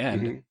 And at the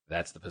end,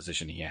 that's the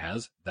position he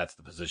has. That's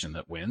the position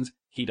that wins.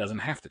 He doesn't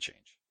have to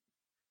change.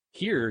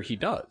 Here, he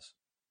does.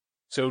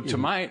 So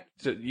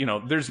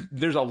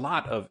there's a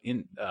lot of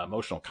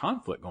emotional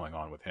conflict going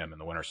on with him and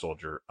the Winter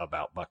Soldier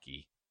about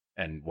Bucky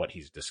and what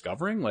he's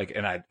discovering. Like,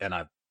 and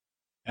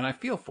I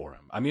feel for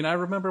him. I mean, I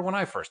remember when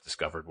I first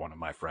discovered one of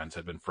my friends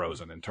had been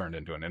frozen and turned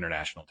into an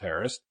international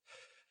terrorist.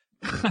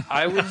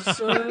 I was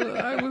upset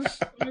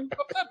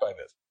by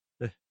this.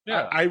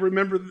 Yeah. I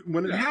remember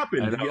when it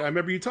happened. I know. I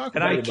remember you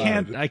talking And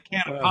about it. I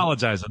can't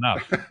apologize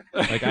enough.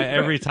 Like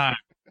every time,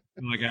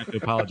 I feel like I have to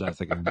apologize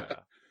again.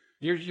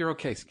 You're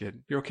okay,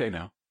 Skid. You're okay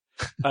now.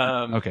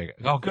 Okay.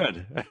 Oh,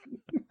 good.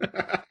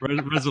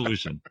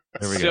 Resolution.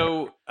 There we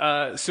go.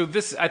 So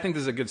this, I think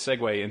this is a good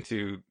segue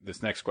into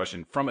this next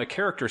question. From a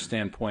character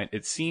standpoint,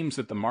 it seems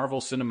that the Marvel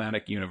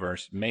Cinematic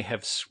Universe may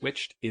have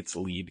switched its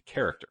lead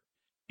character.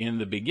 In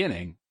the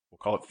beginning, we'll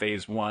call it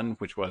Phase 1,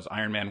 which was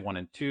Iron Man 1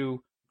 and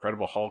 2,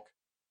 Incredible Hulk,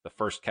 the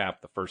first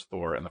Cap, the first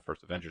Thor, and the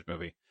first Avengers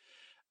movie.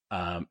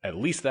 At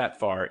least that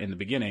far in the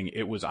beginning,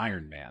 it was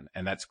Iron Man,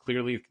 and that's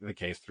clearly the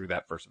case through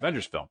that first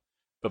Avengers film.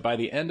 But by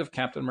the end of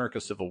Captain America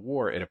Civil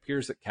War, it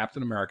appears that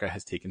Captain America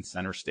has taken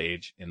center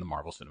stage in the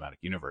Marvel Cinematic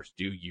Universe.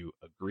 Do you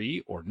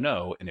agree or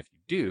no? And if you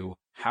do,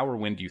 how or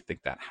when do you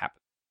think that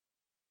happened?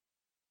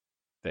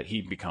 That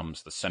he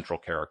becomes the central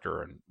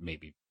character and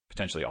maybe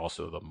potentially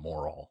also the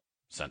moral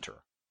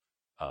center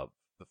of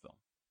the film.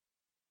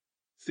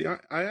 See,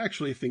 I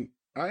actually think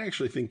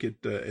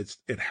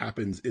it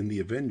happens in the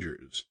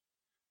Avengers.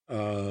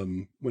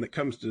 When it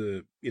comes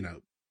to,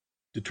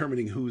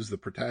 determining who's the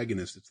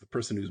protagonist, it's the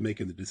person who's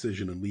making the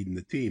decision and leading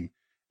the team.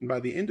 And by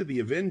the end of the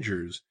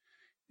Avengers,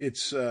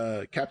 it's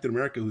Captain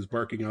America who's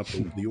barking out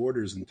the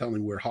orders and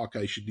telling where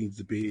Hawkeye needs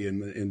to be,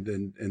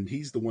 and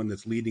he's the one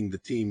that's leading the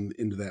team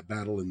into that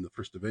battle in the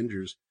first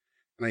Avengers.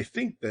 And I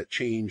think that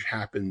change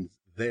happens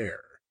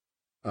there,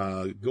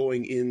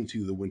 going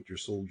into the Winter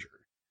Soldier.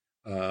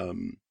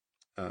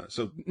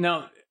 So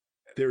now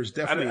there's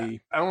definitely.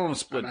 I don't want to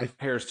split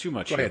hairs too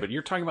much here, ahead. but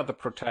you're talking about the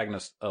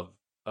protagonist of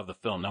the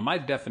film. Now, my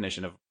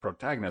definition of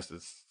protagonist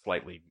is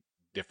slightly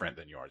different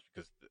than yours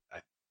because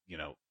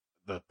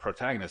the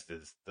protagonist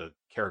is the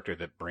character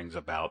that brings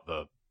about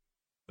the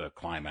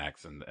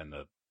climax and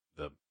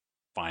the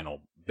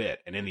final bit.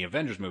 And in the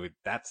Avengers movie,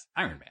 that's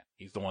Iron Man.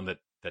 He's the one that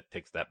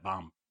takes that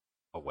bomb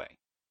away.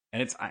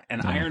 And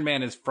Iron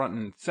Man is front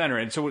and center.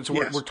 And so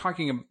Yes. we're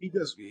talking. He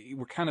does.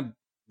 We're kind of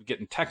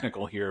getting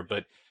technical here,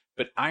 but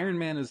Iron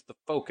Man is the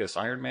focus.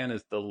 Iron Man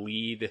is the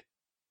lead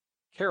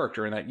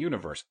character in that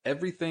universe.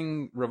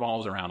 Everything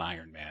revolves around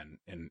Iron Man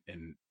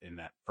in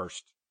that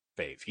first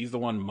phase. He's the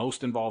one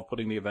most involved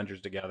putting the Avengers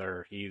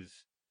together.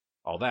 He's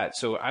all that.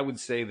 So I would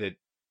say that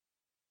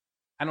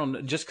I don't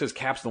know, just because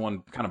Cap's the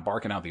one kind of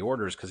barking out the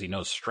orders because he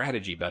knows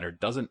strategy better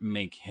doesn't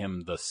make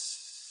him the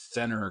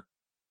center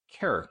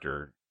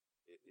character.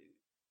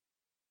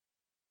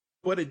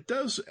 But it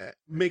does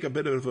make a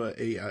bit of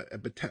a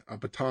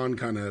baton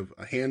kind of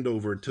a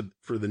handover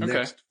for the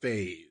next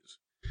phase,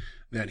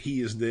 that he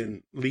is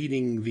then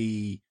leading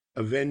the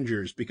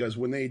Avengers, because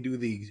when they do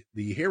the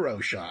hero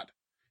shot,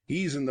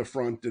 he's in the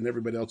front and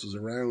everybody else is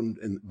around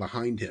and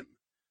behind him.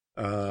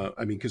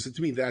 Because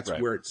to me, that's right.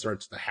 where it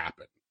starts to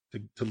happen,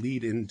 to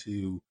lead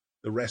into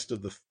the rest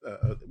of the,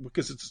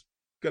 because it's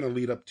going to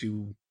lead up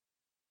to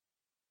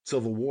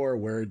Civil War,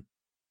 where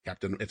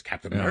Captain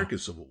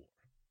America's Civil War.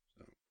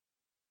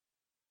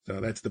 So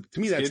that's the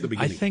beginning.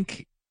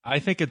 I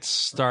think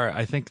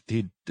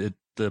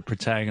the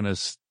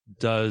protagonist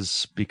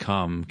does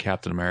become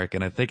Captain America,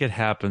 and I think it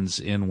happens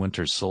in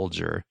Winter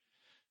Soldier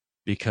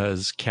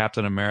because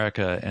Captain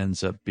America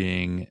ends up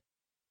being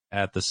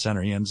at the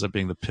center. He ends up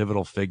being the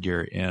pivotal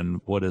figure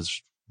in what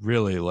is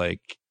really,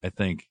 like, I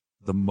think,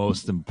 the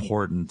most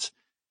important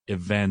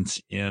event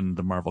in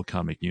the Marvel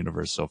comic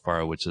universe so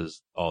far, which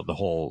is the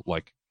whole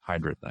like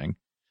Hydra thing.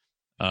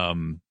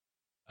 That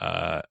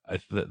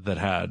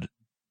had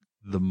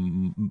the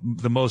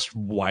most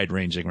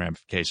wide-ranging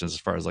ramifications as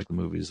far as like the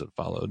movies that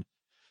followed.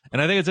 And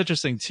I think it's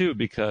interesting too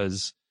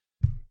because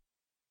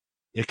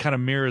it kind of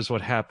mirrors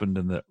what happened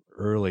in the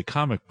early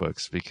comic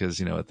books,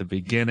 because at the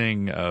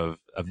beginning of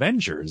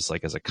Avengers,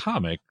 like as a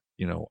comic,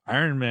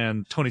 Iron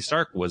Man, Tony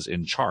Stark was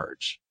in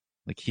charge.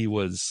 Like he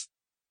was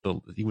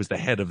the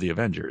head of the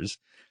Avengers.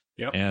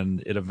 Yep.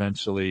 And it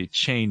eventually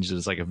changed.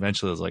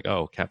 Eventually it was like,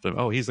 oh, Captain,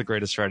 he's the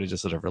greatest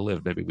strategist that ever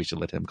lived. Maybe we should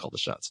let him call the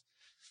shots.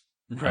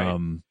 Right.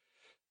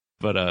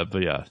 But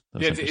yeah,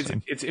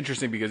 it's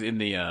interesting because in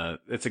the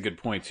it's a good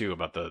point too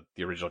about the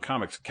original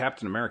comics.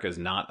 Captain America is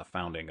not a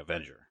founding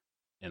Avenger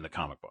in the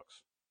comic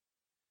books.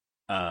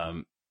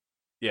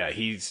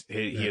 He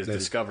is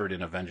discovered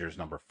in Avengers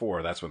number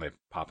 4. That's when they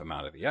pop him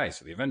out of the ice.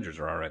 So the Avengers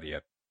are already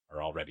a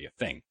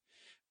thing.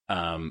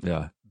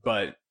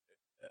 But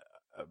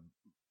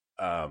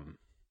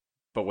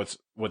what's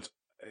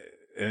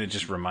and it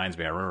just reminds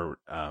me. I remember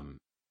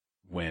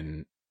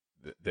when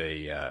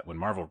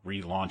Marvel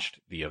relaunched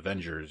the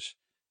Avengers,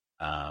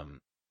 it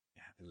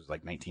was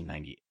like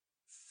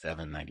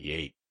 1997,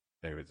 98.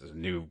 There was a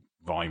new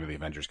volume of the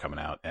Avengers coming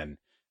out, and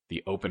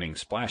the opening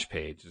splash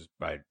page is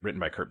written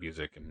by Kurt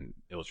Busiek and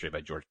illustrated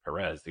by George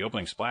Perez. The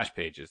opening splash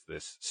page is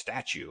this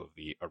statue of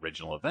the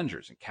original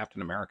Avengers, and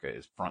Captain America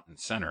is front and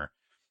center.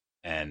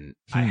 And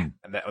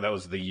that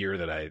was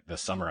the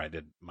summer I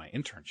did my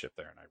internship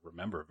there, and I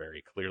remember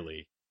very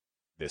clearly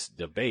this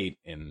debate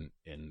in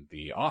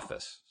the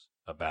office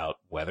about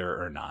whether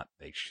or not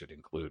they should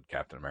include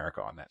Captain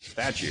America on that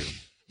statue.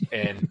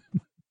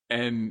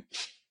 and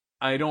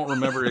I don't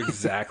remember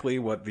exactly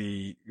what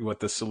the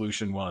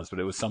solution was, but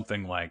it was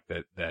something like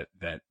that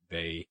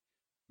they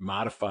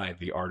modified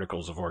the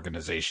Articles of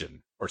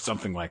Organization or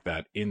something like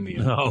that in the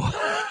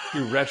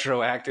to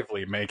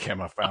retroactively make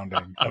him a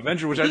founding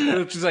Avenger, which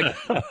is like,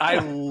 I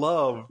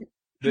love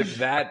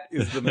that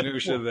is the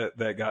minutia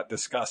that got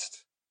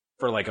discussed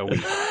for like a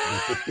week.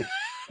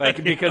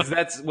 Like, because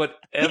that's what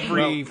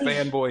every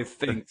fanboy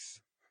thinks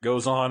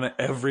goes on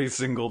every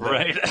single day.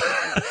 Right.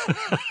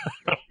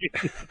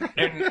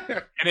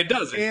 and it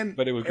doesn't,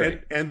 but it was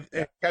great. And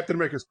Captain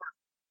America's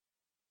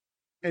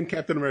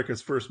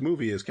first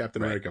movie is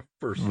Captain America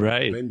First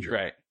Avenger.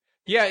 Right.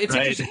 Yeah, it's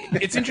interesting.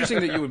 It's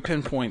interesting that you would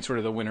pinpoint sort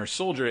of the Winter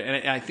Soldier,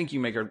 and I think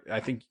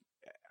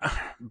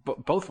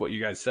both what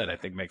you guys said, I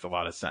think, makes a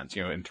lot of sense.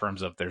 You know, in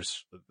terms of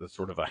there's the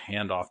sort of a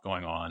handoff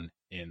going on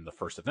in the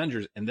first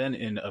Avengers, and then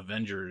in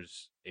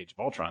Avengers: Age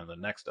of Ultron, the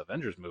next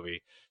Avengers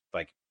movie,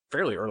 like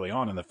fairly early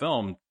on in the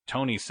film,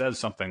 Tony says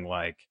something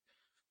like,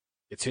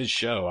 "It's his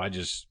show. I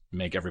just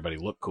make everybody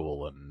look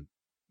cool and,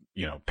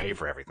 you know, pay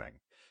for everything."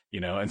 You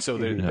know, and so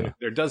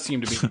there does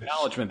seem to be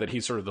acknowledgement that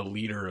he's sort of the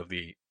leader of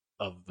the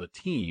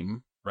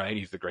team, right?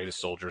 He's the greatest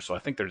soldier. So I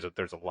think there's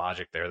a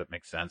logic there that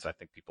makes sense. I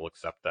think people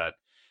accept that.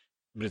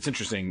 But it's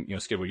interesting, you know,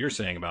 Skid, what you're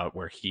saying about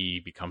where he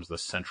becomes the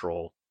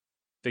central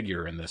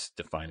figure in this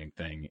defining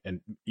thing, and,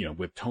 you know,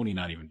 with Tony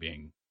not even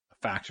being a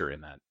factor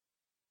in that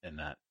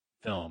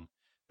film.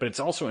 But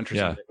it's also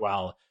interesting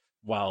that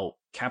while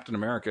Captain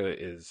America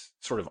is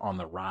sort of on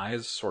the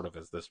rise, sort of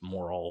as this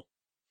moral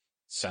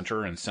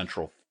center and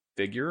central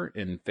figure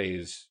in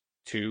phase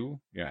 2,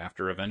 you know,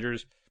 after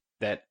Avengers,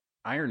 that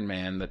Iron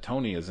Man, that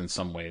Tony is in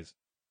some ways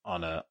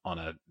on a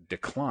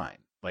decline.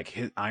 Like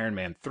his Iron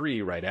Man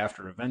 3 right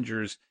after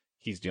Avengers,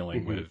 he's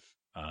dealing with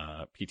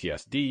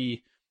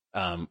PTSD,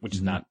 which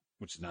is not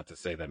to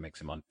say that makes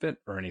him unfit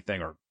or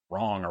anything or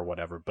wrong or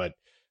whatever, but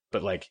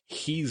like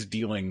he's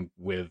dealing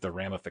with the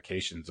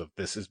ramifications of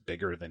this is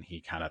bigger than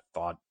he kind of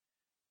thought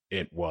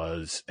it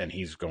was, and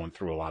he's going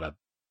through a lot of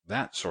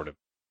that sort of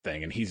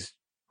thing, and he's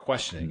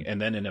questioning.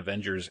 And then in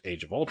Avengers: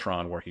 Age of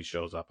Ultron, where he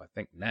shows up, I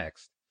think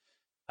next,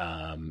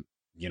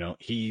 you know,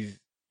 he's,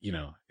 you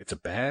know, it's a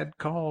bad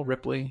call,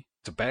 Ripley.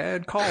 It's a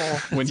bad call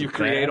when you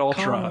create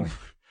Ultron.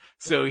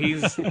 So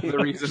he's the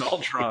reason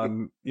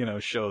Ultron, you know,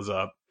 shows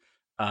up.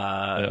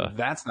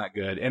 That's not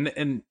good.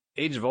 And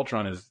Age of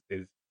Ultron is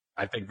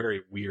I think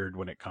very weird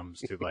when it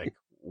comes to like,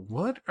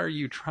 what are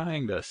you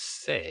trying to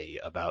say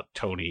about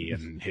Tony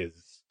and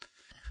his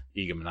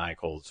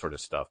egomaniacal sort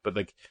of stuff?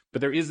 But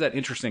there is that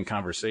interesting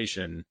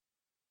conversation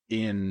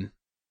in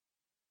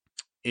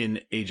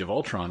Age of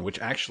Ultron, which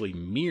actually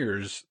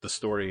mirrors the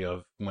story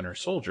of Winter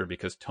Soldier,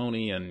 because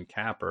Tony and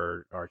Cap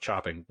are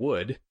chopping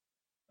wood,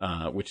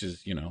 which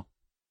is, you know,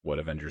 what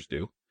Avengers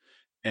do.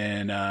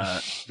 And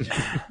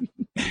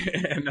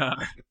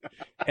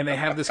and they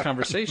have this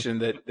conversation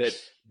that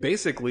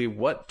basically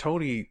what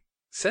Tony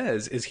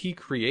says is he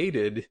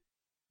created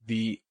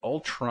the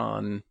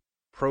Ultron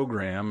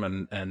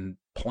program and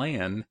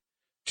plan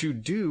to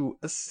do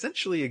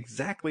essentially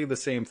exactly the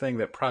same thing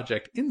that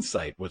Project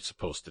Insight was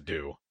supposed to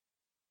do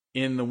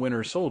in the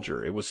Winter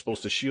Soldier. It was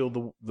supposed to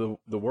shield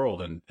the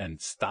world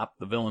and stop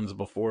the villains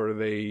before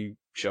they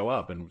show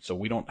up. And so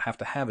we don't have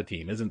to have a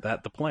team. Isn't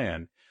that the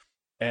plan?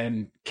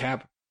 And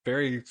Cap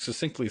very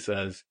succinctly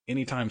says,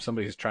 anytime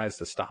somebody tries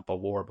to stop a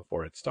war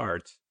before it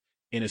starts,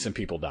 innocent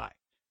people die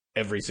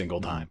every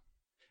single time.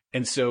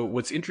 And so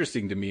what's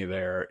interesting to me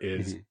there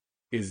is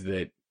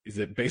that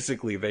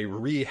basically they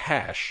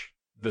rehash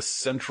the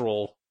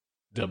central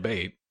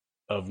debate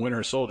of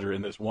Winter Soldier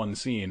in this one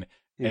scene.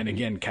 And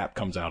again, Cap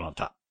comes out on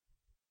top.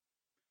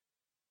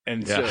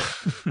 And so,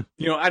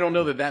 you know, I don't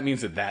know that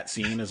means that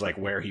scene is like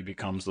where he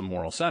becomes the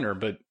moral center,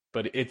 but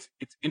it's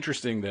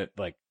interesting that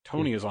like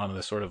Tony is on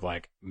this sort of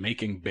like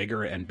making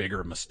bigger and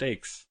bigger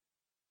mistakes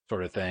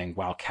sort of thing,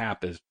 while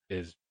Cap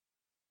is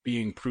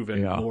being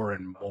proven more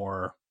and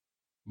more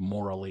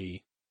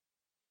morally,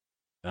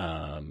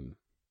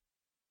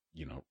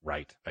 you know,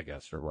 right, I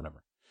guess, or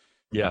whatever.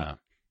 Yeah.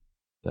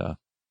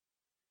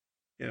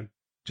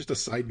 Just a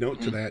side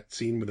note to that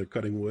scene where they're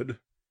cutting wood,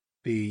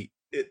 the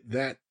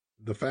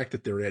fact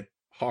that they're at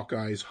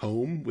Hawkeye's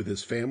home with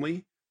his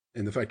family,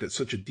 and the fact that it's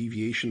such a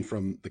deviation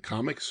from the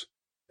comics,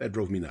 that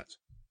drove me nuts.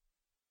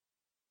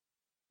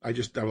 I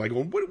was like,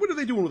 well, what are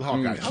they doing with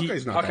Hawkeye?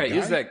 Hawkeye's not Hawkeye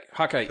that guy.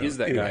 Hawkeye is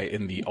that guy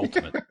in the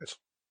Ultimate. I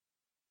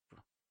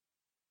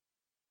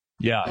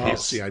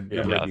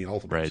read the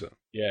Ultimate. Right. So.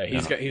 Yeah,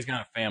 he's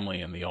got a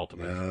family in the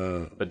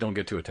Ultimate, but don't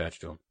get too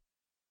attached to him.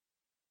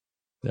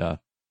 Yeah.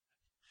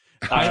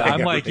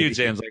 I'm like you,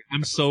 James. Like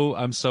I'm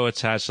so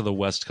attached to the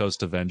West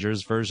Coast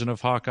Avengers version of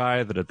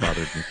Hawkeye that it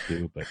bothered me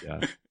too. But yeah.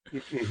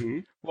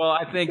 Well,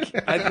 I think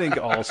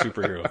all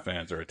superhero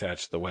fans are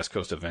attached to the West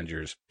Coast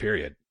Avengers.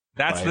 Period.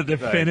 That's the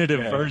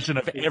definitive version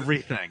of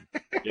everything.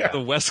 Yeah.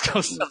 The West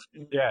Coast.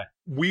 Yeah.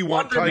 We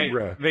want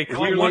Tigra. They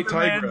clearly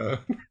Tigra.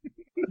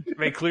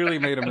 They clearly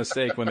made a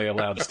mistake when they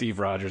allowed Steve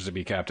Rogers to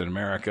be Captain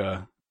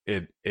America.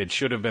 It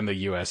should have been the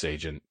U.S.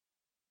 agent.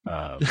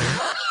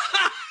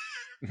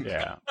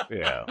 Yeah.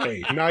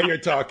 Hey, now you're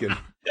talking.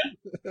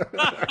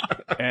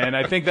 And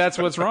I think that's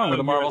what's wrong with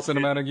the Marvel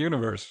Cinematic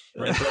Universe.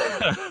 Right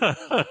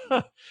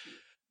there.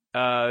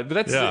 But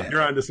that's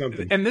You're onto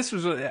something. And this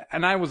was,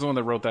 and I was the one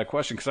that wrote that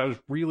question because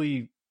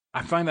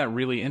I find that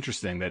really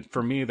interesting. That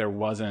for me there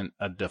wasn't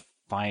a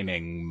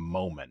defining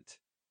moment,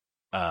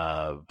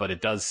 but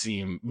it does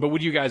seem. But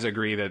would you guys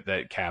agree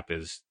that Cap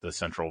is the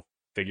central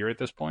figure at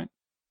this point?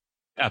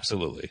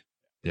 Absolutely,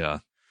 yeah.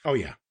 Oh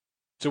yeah.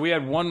 So we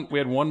had one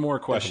more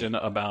question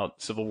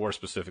about Civil War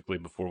specifically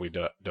before we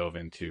dove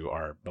into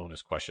our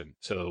bonus question.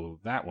 So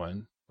that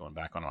one, going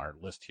back on our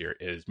list here,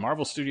 is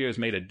Marvel Studios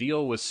made a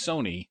deal with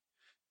Sony.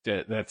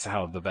 That's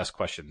how the best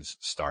questions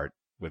start,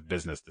 with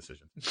business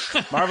decisions.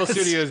 Marvel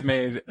Studios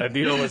made a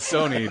deal with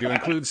Sony to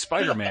include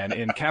Spider-Man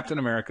in Captain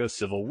America: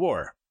 Civil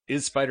War.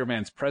 Is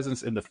Spider-Man's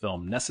presence in the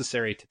film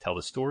necessary to tell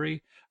the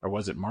story, or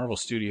was it Marvel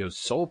Studios'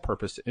 sole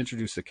purpose to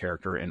introduce the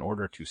character in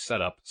order to set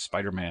up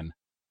Spider-Man: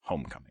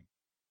 Homecoming?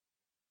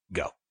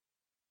 Go.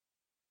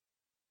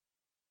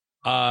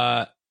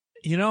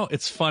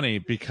 It's funny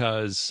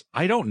because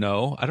I don't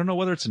know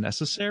whether it's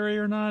necessary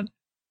or not,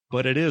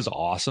 but it is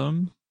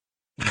awesome.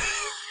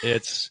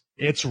 It's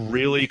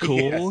really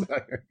cool.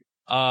 Yes.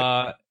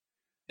 Yeah.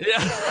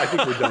 I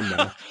think we're done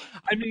now.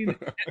 I mean,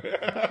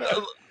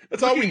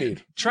 that's all we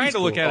need. Trying to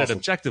look at Awesome. it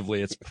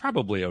objectively, it's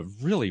probably a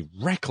really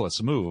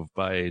reckless move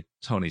by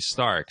Tony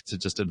Stark to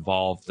just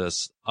involve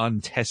this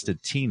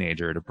untested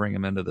teenager to bring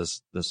him into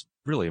this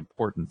really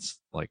important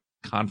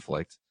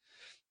conflict.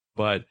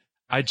 But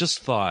I just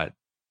thought,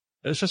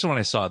 especially when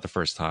I saw it the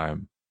first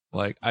time,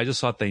 I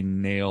just thought they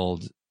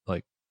nailed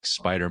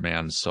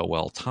Spider-Man so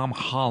well. Tom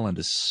Holland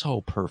is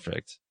so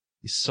perfect.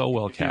 He's so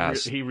well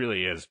cast. He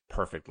really is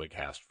perfectly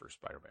cast for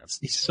Spider-Man.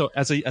 He's so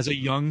as a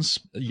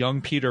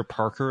young Peter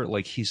Parker,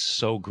 he's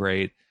so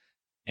great.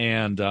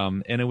 And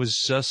it was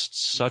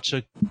just such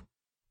a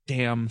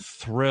damn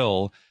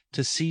thrill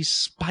to see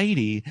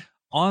Spidey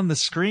on the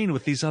screen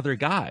with these other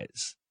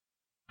guys.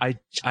 I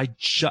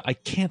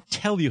can't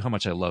tell you how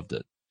much I loved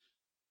it.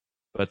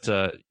 But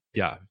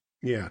yeah.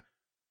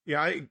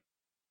 I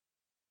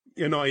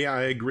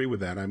agree with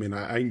that. I mean,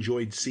 I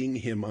enjoyed seeing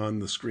him on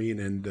the screen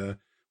and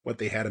what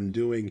they had him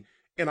doing.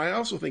 And I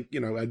also think,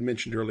 I'd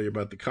mentioned earlier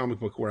about the comic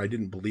book where I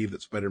didn't believe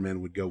that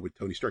Spider-Man would go with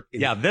Tony Stark.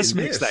 This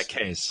makes that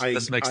case.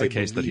 This makes the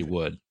case that he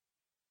would.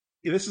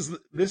 This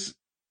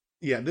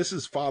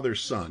is father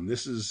son.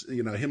 This is,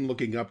 him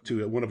looking up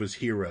to one of his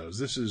heroes.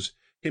 This is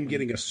him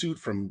getting a suit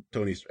from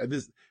Tony Stark.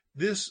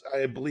 This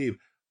I believe.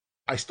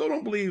 I still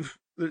don't believe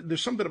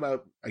there's something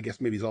about, I guess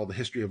maybe it's all the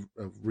history of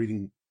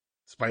reading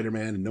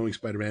Spider-Man and knowing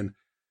Spider-Man.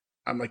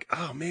 I'm like,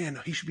 oh man,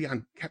 he should be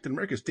on Captain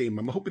America's team.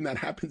 I'm hoping that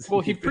happens.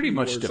 Well, he pretty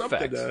much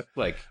defects,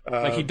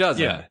 he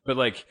doesn't. Yeah. But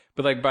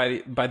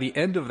by the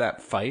end of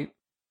that fight,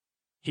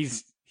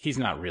 he's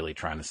not really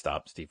trying to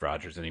stop Steve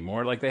Rogers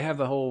anymore. They have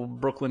the whole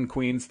Brooklyn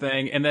Queens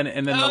thing, and then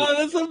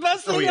that's the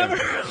best thing ever.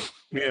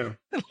 Yeah,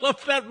 I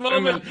love that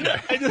moment.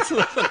 I just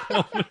love that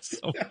moment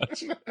so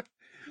much.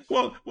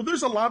 Well,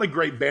 there's a lot of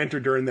great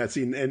banter during that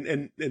scene,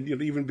 and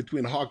even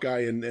between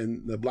Hawkeye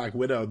and the Black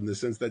Widow, in the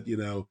sense that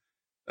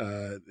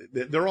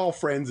they're all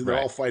friends and they're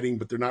all fighting,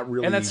 but they're not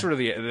really. And that's sort of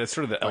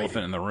the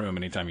elephant in the room.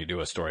 Anytime you do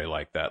a story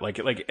like that,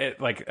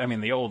 I mean,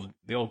 the old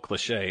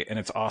cliche, and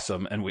it's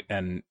awesome, and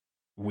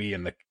we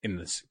in the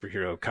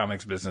superhero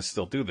comics business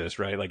still do this,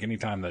 right?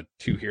 Anytime the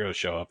two heroes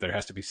show up, there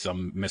has to be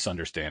some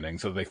misunderstanding,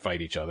 so they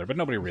fight each other, but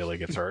nobody really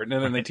gets hurt,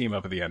 and then they team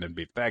up at the end and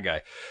beat the bad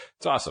guy.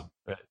 It's awesome.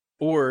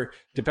 Or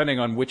depending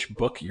on which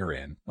book you're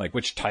in,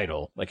 which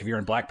title, if you're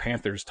in Black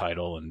Panther's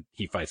title and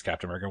he fights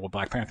Captain America, well,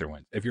 Black Panther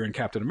wins. If you're in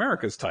Captain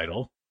America's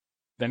title,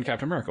 then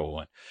Captain America will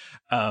win.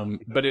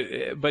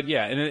 But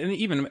yeah, and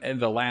even in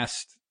the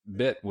last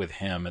bit with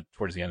him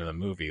towards the end of the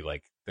movie,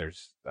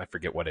 there's, I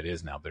forget what it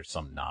is now. There's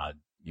some nod,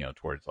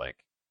 towards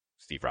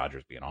Steve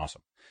Rogers being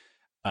awesome.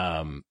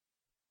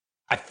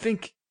 I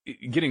think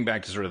getting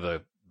back to sort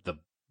of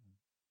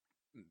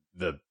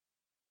the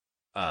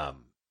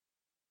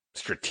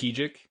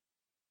strategic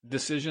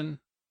decision,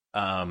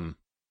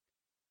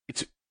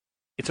 it's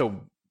a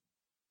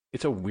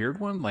weird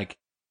one.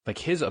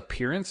 His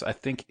appearance, I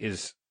think,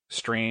 is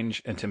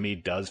strange, and to me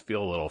does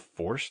feel a little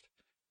forced.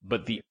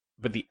 But the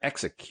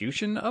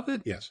execution of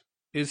it, yes,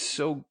 is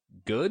so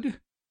good.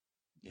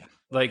 Yeah.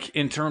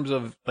 In terms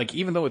of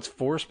even though it's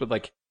forced,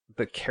 but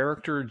the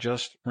character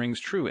just rings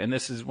true. And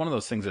this is one of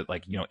those things that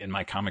in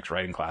my comics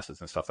writing classes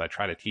and stuff that I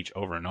try to teach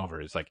over and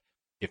over is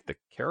if the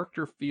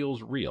character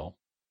feels real,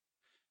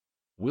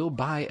 we'll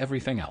buy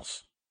everything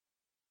else.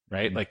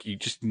 Right? Mm-hmm. You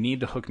just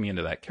need to hook me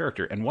into that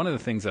character. And one of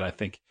the things that I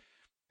think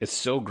is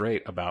so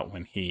great about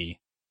when he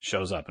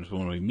shows up is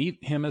when we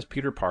meet him as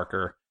Peter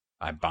Parker,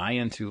 I buy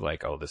into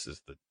oh, this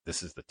is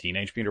the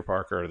teenage Peter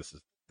Parker.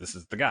 This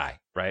is the guy,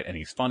 right? And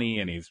he's funny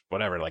and he's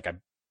whatever. I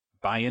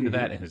buy into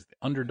that, and he's the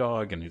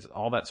underdog and he's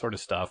all that sort of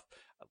stuff.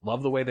 I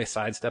love the way they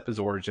sidestep his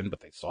origin,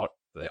 but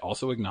they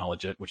also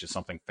acknowledge it, which is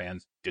something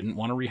fans didn't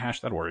want to rehash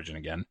that origin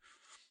again.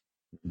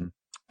 Mm-hmm.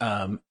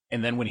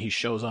 And then when he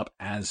shows up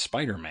as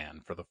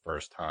Spider-Man for the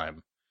first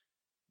time,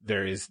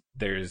 there's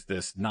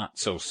this not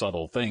so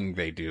subtle thing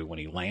they do when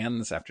he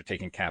lands after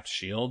taking Cap's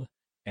shield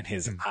and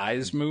his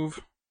eyes move.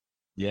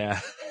 Yeah.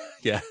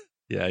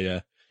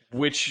 Yeah.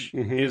 Which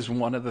is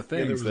one of the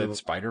things that a-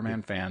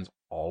 Spider-Man fans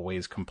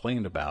always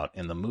complained about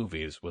in the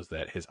movies, was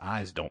that his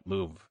eyes don't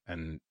move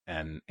and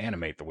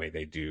animate the way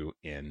they do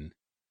in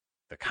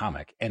the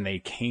comic. And they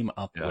came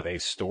up with a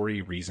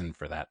story reason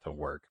for that to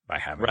work by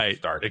having Right.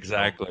 Stark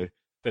Exactly.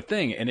 the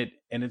thing. And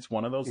it's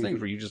one of those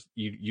things where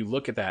you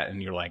look at that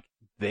and you're like,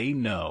 they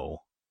know,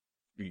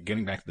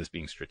 getting back to this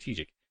being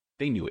strategic,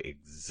 they knew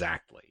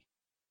exactly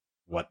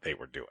what they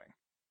were doing.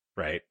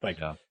 Right? Like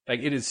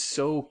it is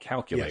so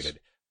calculated.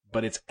 Yes.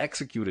 But it's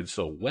executed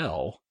so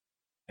well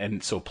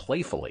and so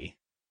playfully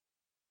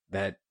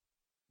that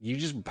you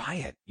just buy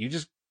it. You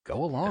just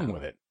go along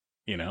with it,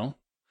 you know?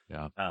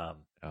 Yeah.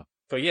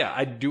 So yeah,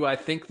 I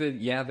think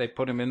that, they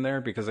put him in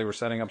there because they were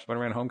setting up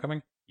Spider-Man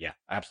Homecoming? Yeah,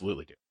 I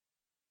absolutely do.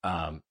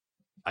 I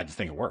just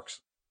think it works.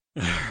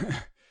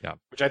 Yeah.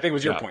 Which I think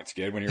was your point,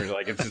 Skid, when you were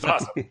like, it's just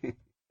awesome.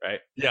 Right?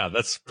 Yeah,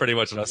 that's pretty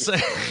much what I was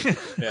saying.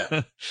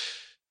 Yeah.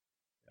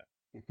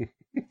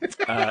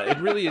 It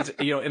really is,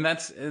 and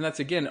that's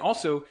again,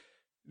 also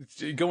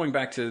going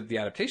back to the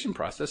adaptation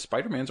process,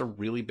 Spider-Man's a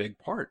really big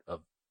part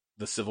of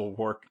the Civil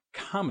War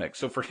comic.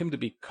 So for him to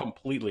be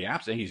completely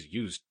absent, he's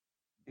used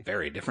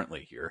very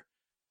differently here,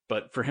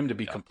 but for him to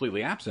be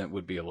completely absent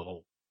would be a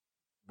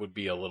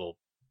little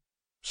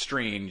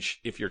strange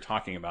if you're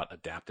talking about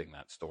adapting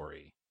that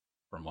story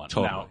from one.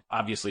 Totally. Now,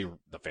 obviously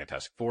the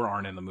Fantastic Four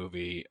aren't in the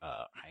movie.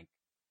 Hank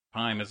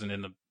Pym isn't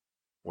in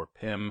or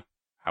Pym,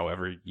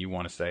 however you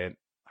want to say it.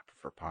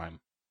 For Pym.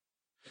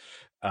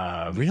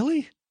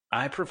 Really?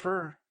 I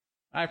prefer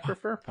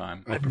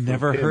Pym. I've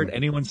never heard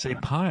anyone say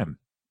Pym.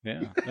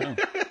 Yeah. No.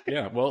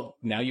 Yeah. Well,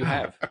 now you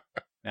have.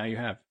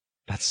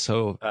 That's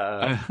so.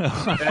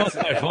 I've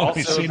I've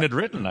only seen it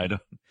written. I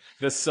don't.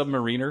 The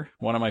Submariner,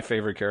 one of my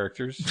favorite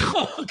characters.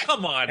 Oh,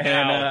 come on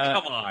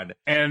now. Come on.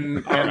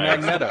 And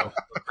Magneto.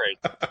 Great.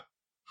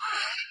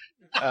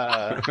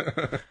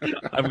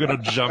 I'm gonna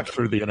jump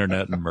through the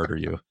internet and murder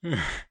you.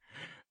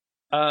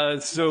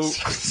 So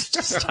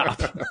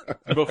stop.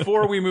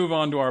 Before we move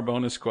on to our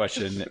bonus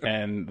question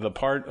and the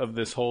part of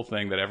this whole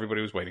thing that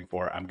everybody was waiting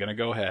for, I'm going to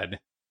go ahead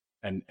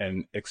and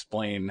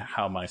explain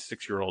how my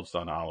 6-year-old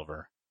son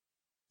Oliver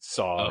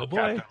saw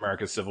Captain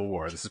America: Civil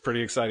War. This is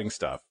pretty exciting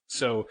stuff.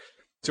 So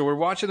we're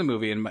watching the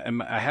movie,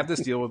 and I have this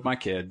deal with my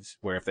kids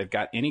where if they've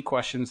got any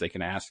questions, they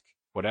can ask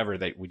whatever.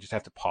 We just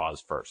have to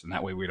pause first, and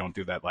that way we don't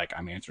do that. Like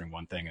I'm answering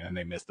one thing and then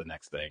they miss the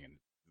next thing, and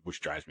which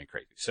drives me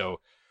crazy.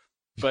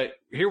 But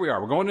here we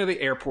are. We're going to the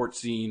airport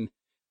scene.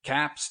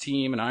 Cap's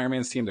team and Iron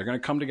Man's team, they're going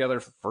to come together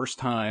for the first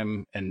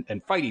time and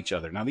fight each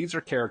other. Now, these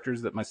are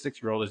characters that my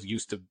 6-year-old is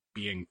used to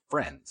being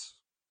friends.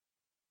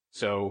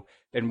 So,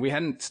 and we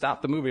hadn't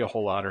stopped the movie a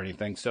whole lot or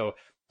anything. So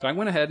I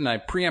went ahead and I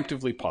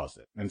preemptively paused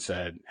it and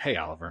said, "Hey,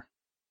 Oliver,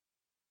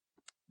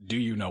 do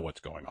you know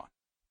what's going on?"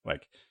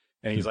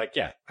 And he's like,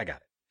 "Yeah, I got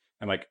it."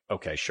 I'm like,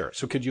 "Okay, sure.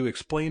 So could you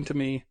explain to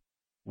me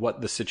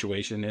what the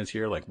situation is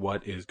here? Like,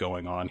 what is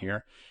going on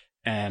here?"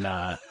 And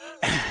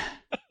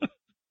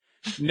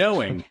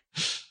knowing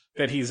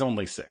that he's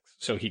only 6,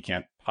 so he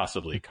can't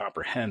possibly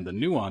comprehend the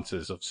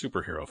nuances of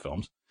superhero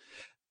films.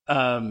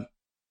 And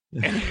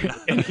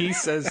he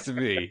says to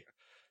me,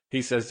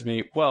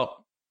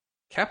 "Well,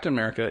 Captain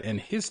America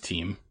and his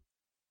team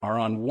are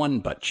on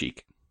one butt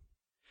cheek,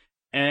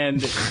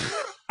 and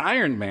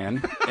Iron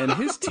Man and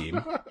his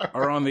team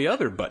are on the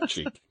other butt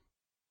cheek,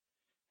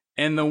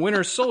 and the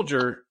Winter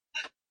Soldier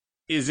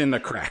is in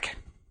the crack."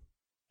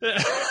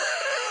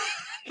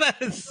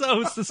 That is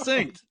so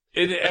succinct.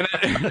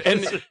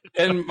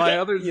 And my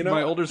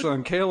older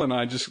son Kale and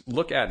I just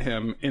look at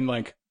him in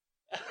like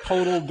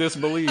total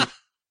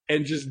disbelief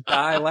and just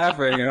die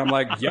laughing. And I'm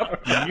like,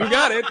 "Yep, you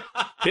got it.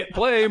 Hit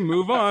play,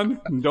 move on.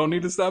 Don't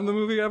need to stop the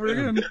movie ever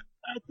again."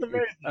 That's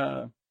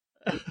amazing.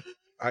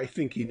 I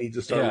think you need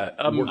to start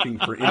working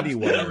for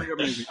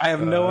IndieWire. I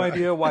have no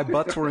idea why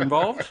butts were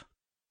involved,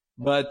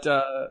 but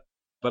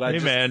hey,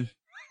 man,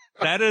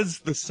 that is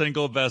the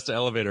single best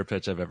elevator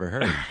pitch I've ever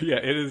heard. Yeah,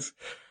 it is.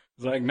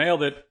 It's like,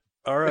 nailed it.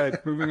 All right,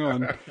 moving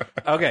on.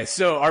 Okay,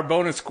 so our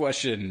bonus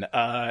question,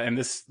 and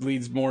this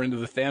leads more into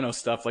the Thanos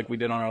stuff like we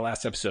did on our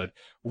last episode.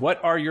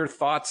 What are your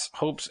thoughts,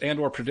 hopes, and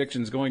or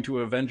predictions going to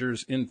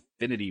Avengers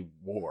Infinity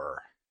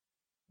War?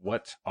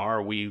 What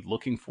are we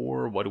looking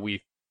for? What do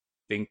we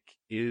think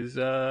is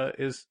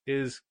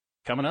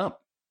coming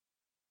up?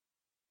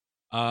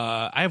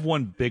 I have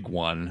one big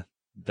one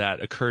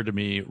that occurred to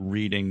me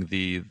reading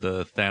the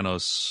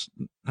Thanos,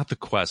 not the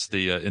Quest,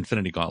 the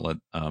Infinity Gauntlet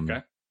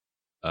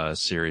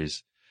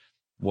series.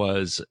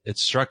 It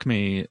struck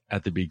me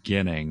at the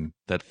beginning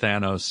that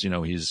Thanos,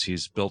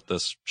 he's built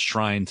this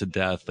shrine to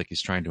death, like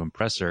he's trying to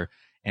impress her,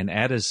 and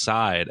at his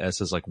side, as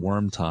his like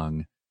worm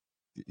tongue,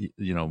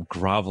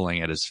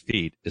 groveling at his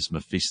feet is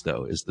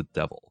Mephisto, is the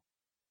devil,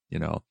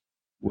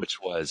 which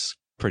was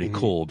pretty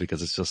cool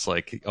because it's just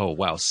like, oh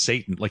wow,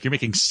 Satan, like you're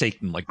making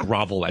Satan like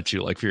grovel at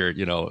you like for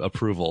your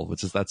approval,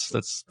 which is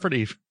that's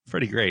pretty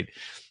great.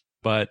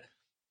 But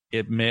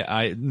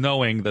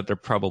knowing that they're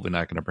probably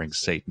not going to bring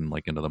Satan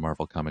like into the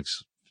Marvel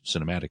Comics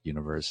cinematic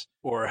universe.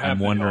 Or have I'm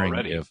they wondering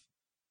already?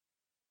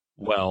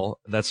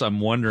 I'm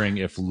wondering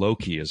if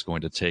Loki is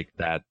going to take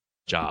that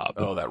job.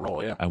 Oh, that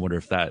role, yeah. I wonder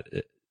if that,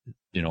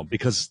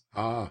 because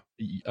that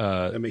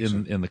makes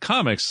sense. in the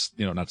comics,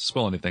 not to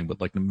spoil anything, but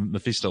like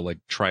Mephisto like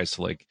tries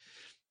to like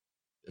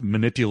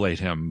manipulate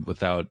him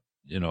without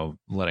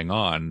letting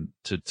on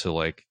to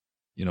like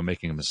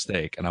making a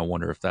mistake, and I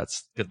wonder if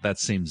that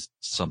seems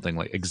something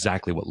like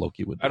exactly what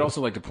Loki would do. I'd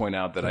also like to point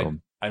out that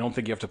I don't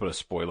think you have to put a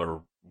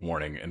spoiler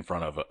warning in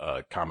front of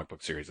a comic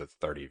book series that's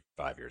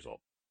 35 years old.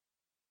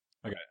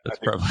 Okay, that's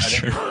probably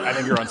true. I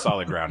think you're on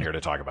solid ground here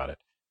to talk about it.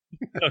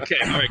 Okay,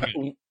 all right,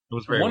 good.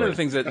 One of the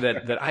things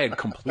that I had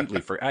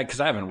completely forgot, because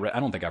I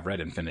don't think I've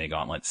read Infinity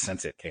Gauntlet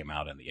since it came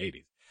out in the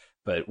 80s.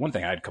 But one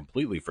thing I had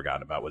completely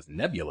forgotten about was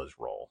Nebula's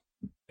role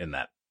in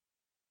that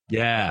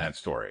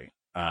story.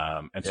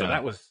 So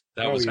that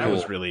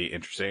was really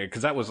interesting,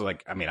 because that was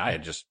like,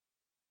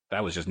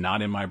 that was just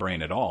not in my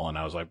brain at all. And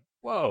I was like,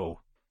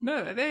 whoa,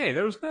 hey,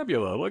 there's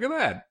Nebula. Look at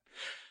that.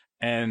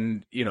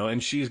 And,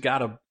 and she's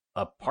got a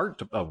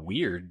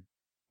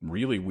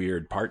really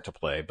weird part to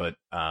play, but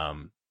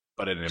an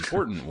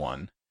important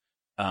one.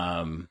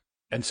 And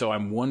so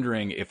I'm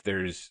wondering if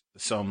there's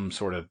some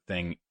sort of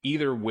thing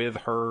either with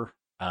her.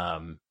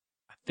 I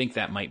think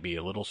that might be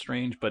a little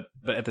strange, but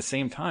at the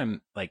same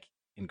time, like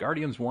in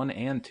Guardians 1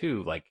 and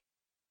 2, like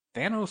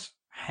Thanos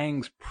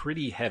hangs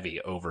pretty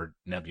heavy over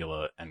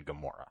Nebula and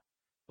Gamora.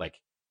 Like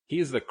he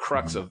is the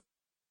crux of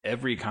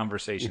every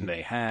conversation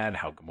they had,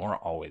 how Gamora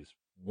always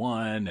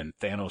won and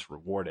Thanos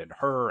rewarded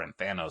her, and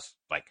Thanos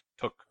like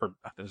took her,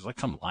 there's like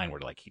some line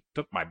where like he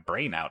took my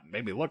brain out and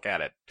made me look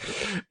at it,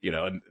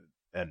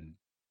 and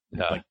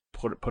like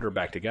put her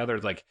back together.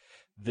 Like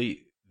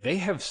they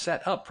have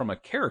set up from a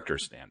character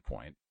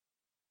standpoint,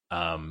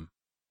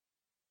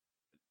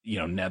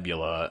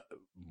 Nebula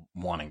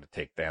wanting to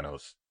take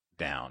Thanos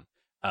down.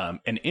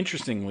 And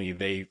interestingly,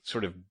 they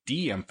sort of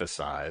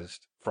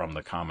de-emphasized from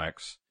the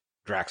comics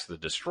Drax the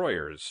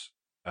Destroyer's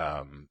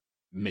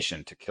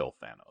mission to kill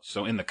Thanos.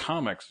 So in the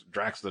comics,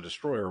 Drax the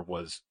Destroyer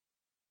was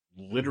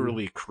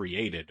literally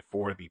created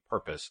for the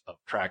purpose of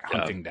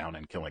hunting down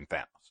and killing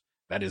Thanos.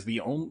 That is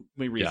the only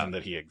reason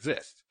that he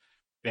exists.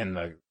 In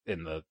the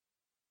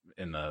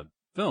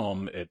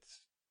film,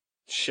 it's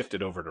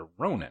shifted over to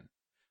Ronan,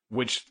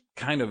 which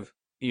kind of,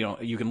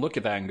 you can look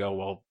at that and go,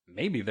 well,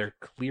 maybe they're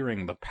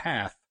clearing the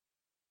path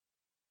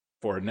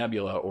for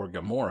Nebula or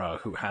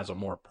Gamora, who has a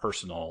more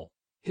personal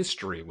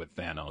history with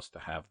Thanos, to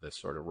have this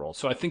sort of role.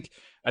 So I think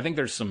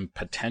there's some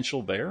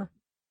potential there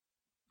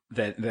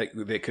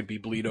that could be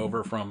bleed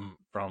over from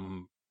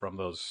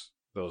those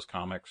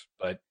comics.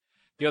 But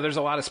there's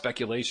a lot of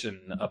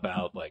speculation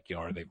about like,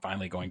 are they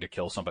finally going to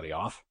kill somebody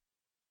off?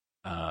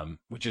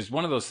 Which is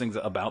one of those things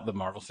about the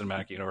Marvel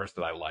Cinematic Universe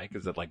that I like,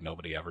 is that like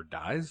nobody ever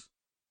dies.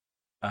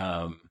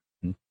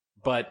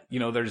 But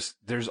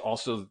there's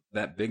also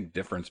that big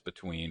difference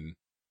between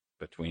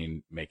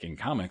making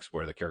comics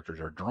where the characters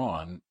are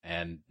drawn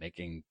and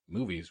making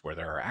movies where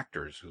there are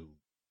actors who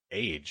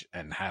age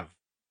and have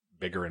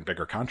bigger and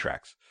bigger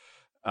contracts.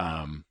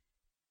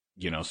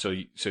 So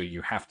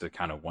you have to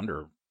kind of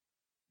wonder,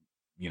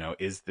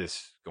 is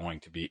this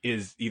going to be,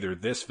 is either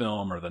this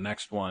film or the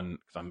next one,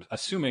 because I'm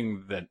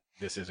assuming that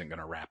this isn't going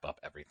to wrap up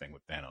everything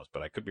with Thanos,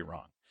 but I could be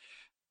wrong.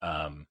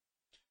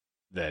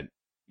 That,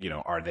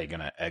 are they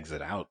going to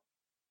exit out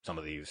some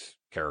of these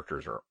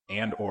characters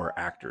or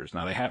actors?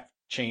 Now they have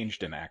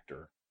changed an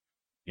actor,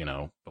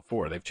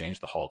 before. They've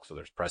changed the Hulk, so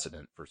there's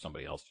precedent for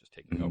somebody else just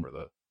taking over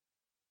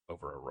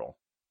a role.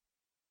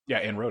 Yeah,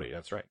 and Rhodey,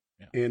 that's right.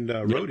 Yeah. And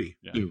Rhodey.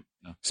 Yeah.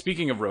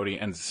 Speaking of Rhodey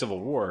and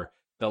Civil War,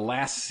 the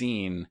last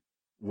scene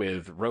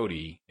with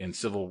Rhodey in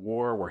Civil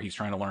War, where he's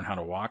trying to learn how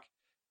to walk,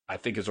 I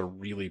think is a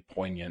really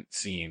poignant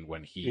scene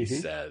when he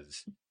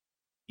says,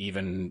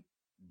 even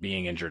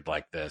being injured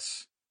like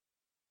this,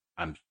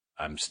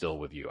 I'm still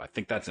with you. I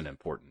think that's an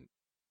important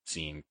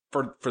scene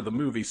for the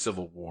movie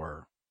Civil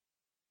War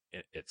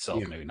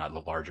itself. Maybe not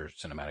the larger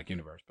cinematic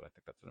universe, but I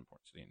think that's an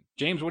important scene.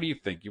 James, what do you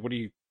think? What are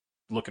you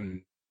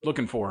looking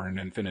for in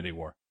Infinity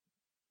War?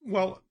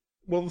 Well,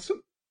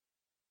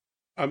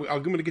 I'm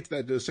going to get to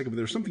that in a second, but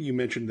there's something you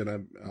mentioned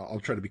that I'll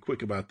try to be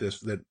quick about this,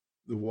 that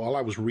while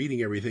I was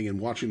reading everything and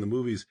watching the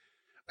movies,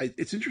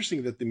 it's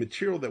interesting that the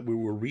material that we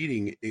were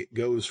reading, it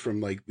goes from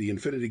like the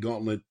Infinity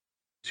Gauntlet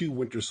to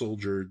Winter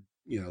Soldier,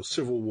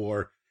 Civil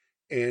War,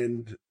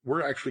 and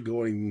we're actually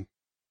going,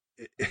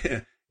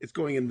 it's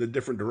going in the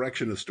different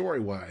direction of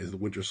story-wise, the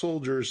Winter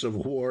Soldier,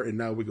 Civil War, and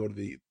now we go to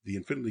the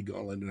Infinity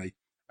Gauntlet. And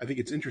I think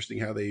it's interesting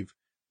how they've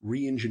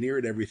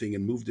re-engineered everything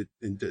and moved it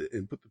into,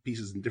 and put the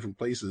pieces in different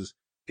places,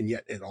 and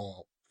yet it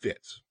all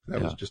fits.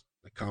 That was just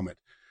a comment.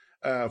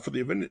 For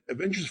the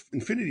Avengers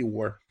Infinity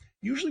War,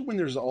 usually when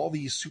there's all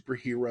these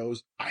superheroes,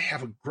 I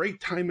have a great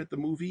time at the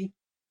movie,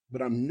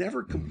 but I'm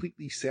never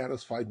completely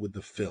satisfied with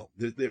the film,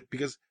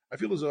 because I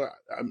feel as though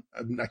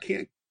I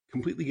can't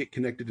completely get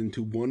connected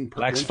into one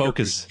lacks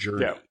focus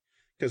journey,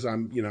 because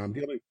I'm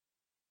dealing.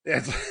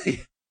 It's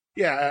like,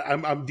 Yeah,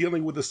 I'm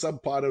dealing with the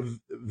subplot of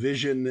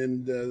Vision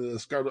and the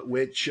Scarlet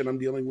Witch, and I'm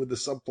dealing with the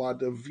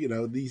subplot of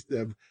these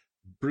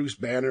Bruce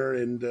Banner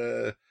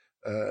and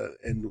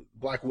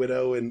Black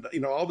Widow, and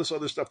all this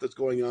other stuff that's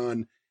going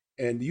on.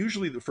 And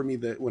usually, for me,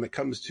 that when it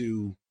comes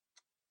to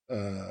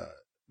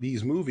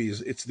these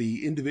movies, it's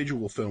the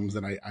individual films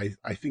that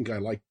I think I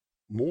like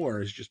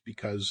more, is just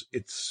because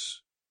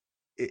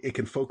it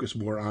can focus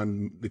more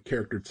on the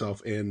character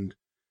itself and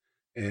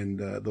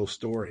those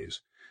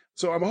stories.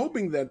 So I'm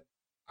hoping that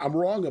I'm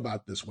wrong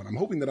about this one. I'm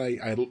hoping that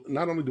I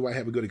not only do I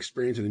have a good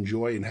experience and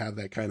enjoy and have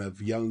that kind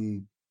of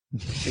young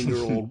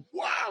 10-year-old,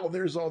 wow,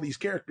 there's all these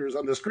characters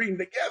on the screen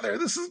together,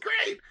 this is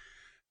great,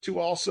 to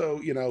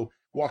also,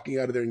 walking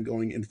out of there and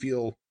going and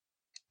feel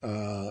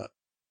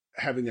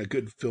having a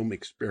good film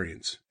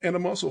experience. And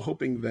I'm also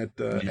hoping that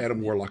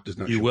Adam Warlock does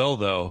not. You will,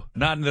 though,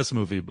 not in this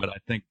movie, but I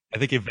think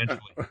eventually.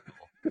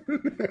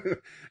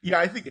 Yeah,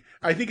 I think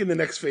in the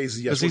next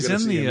phase, yes, he's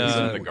in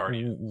the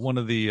Guardian. One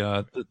of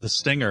the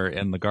Stinger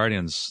in the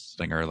Guardians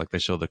Stinger, like they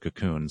show the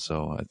cocoon.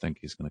 So I think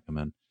he's going to come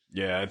in.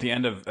 Yeah, at the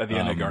end of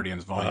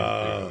Guardians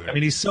Volume 2. I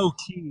mean, he's so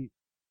key.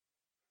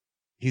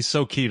 He's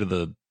so key to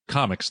the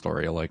comic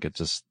story. Like it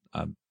just,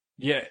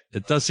 yeah,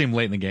 it does seem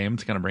late in the game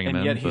to kind of bring him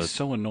in. And yet he's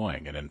so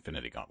annoying in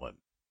Infinity Gauntlet.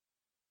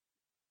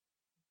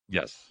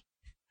 Yes.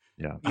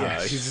 Yeah.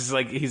 He's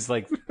like he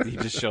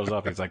just shows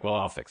up. He's like, well,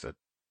 I'll fix it.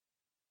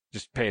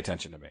 Just pay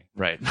attention to me.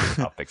 Right.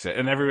 I'll fix it.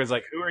 And everyone's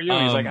like, who are you?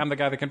 And he's like, I'm the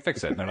guy that can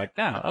fix it. And they're like,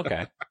 no,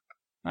 okay.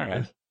 All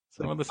right.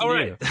 So we'll listen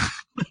to you.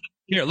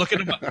 Here, look at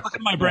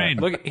my brain.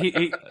 Look,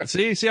 he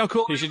see how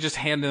cool. He should just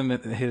hand him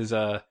his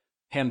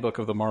handbook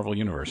of the Marvel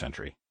Universe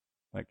entry.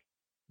 Like,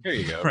 here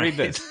you go. Read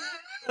this.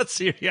 Let's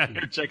see. Yeah,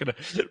 here, check it out.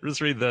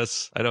 Just read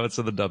this. I know it's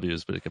in the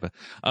W's, but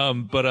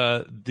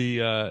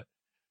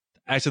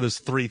actually, there's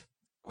three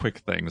quick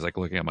things. Like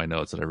looking at my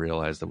notes that I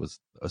realized that was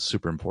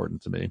super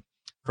important to me.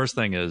 First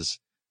thing is,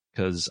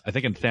 because I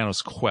think in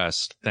Thanos'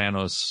 quest,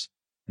 Thanos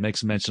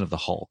makes mention of the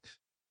Hulk.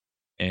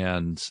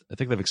 And I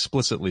think they've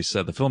explicitly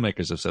said, the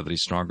filmmakers have said that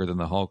he's stronger than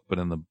the Hulk, but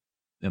in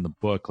the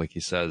book, like he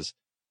says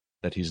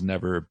that he's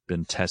never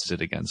been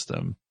tested against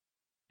him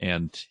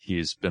and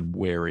he's been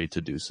wary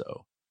to do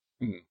so.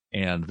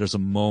 And there's a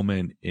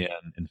moment in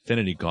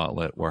Infinity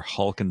Gauntlet where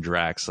Hulk and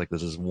Drax, like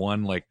there's this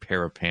one like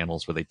pair of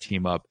panels where they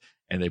team up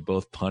and they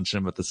both punch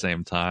him at the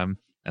same time.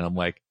 And I'm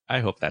like,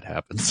 I hope that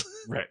happens.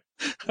 Right.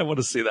 I want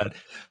to see that.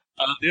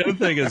 The other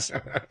thing is,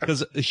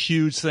 because a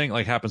huge thing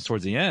like happens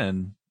towards the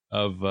end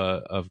of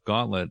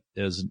Gauntlet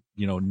is,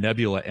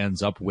 Nebula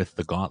ends up with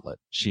the Gauntlet.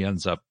 She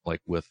ends up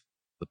like with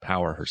the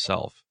power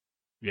herself.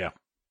 Yeah.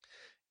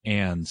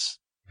 And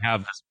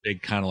have this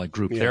big kind of like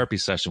group therapy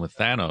session with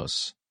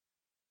Thanos.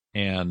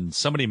 And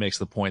somebody makes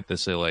the point, they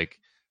say like,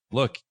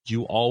 look,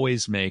 you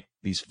always make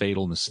these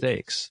fatal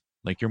mistakes.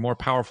 Like you're more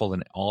powerful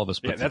than all of us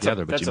put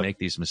together, but you make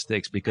these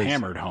mistakes because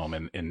hammered home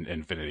in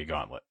Infinity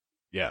Gauntlet.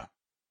 Yeah.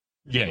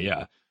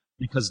 Yeah.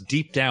 Because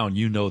deep down,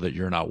 you know that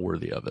you're not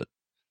worthy of it.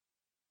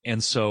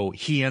 And so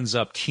he ends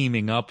up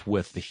teaming up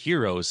with the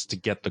heroes to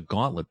get the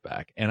gauntlet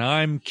back. And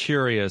I'm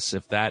curious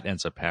if that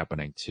ends up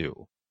happening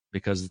too,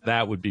 because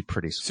that would be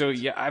pretty sweet. So,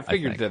 yeah, I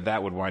figured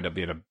that would wind up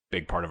being a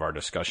big part of our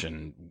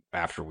discussion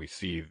after we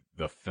see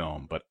the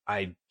film. But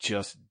I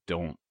just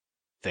don't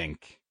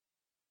think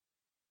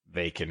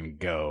they can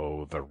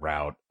go the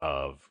route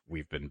of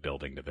we've been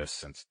building to this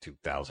since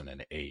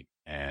 2008.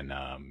 And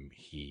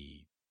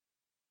he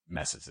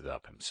messes it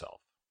up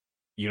himself.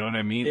 You know what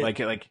I mean? It's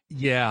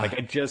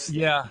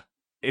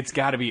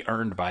got to be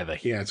earned by the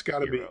it's got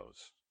to be.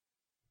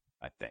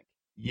 I think.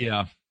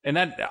 Yeah, and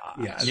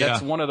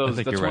that's one of those.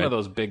 That's one of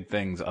those big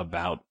things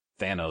about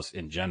Thanos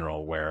in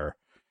general, where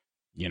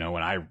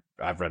when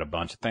I've read a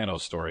bunch of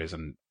Thanos stories,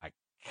 and I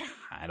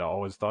kind of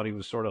always thought he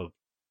was sort of a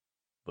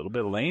little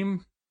bit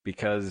lame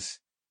because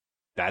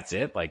that's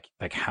it. Like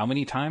how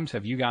many times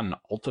have you gotten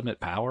ultimate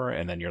power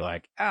and then you're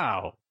like,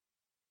 oh,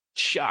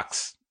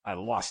 shucks. I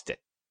lost it.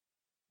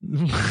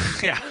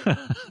 Yeah.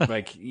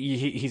 Like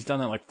he's done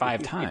that like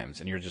 5 times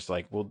and you're just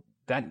like, well,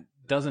 that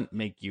doesn't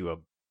make you a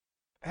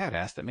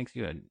badass. That makes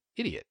you an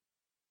idiot.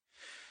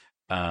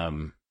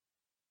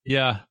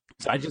 Yeah.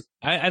 So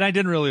I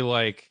didn't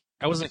really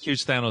I wasn't a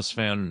huge Thanos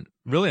fan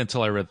really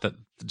until I read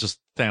just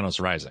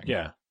Thanos Rising.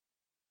 Yeah.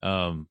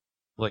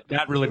 Like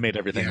that really made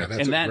everything.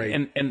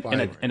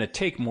 Yeah, and a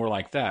take more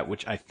like that,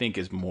 which I think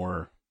is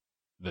more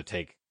the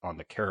take on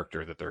the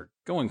character that they're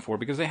going for,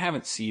 because they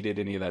haven't seeded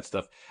any of that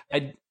stuff.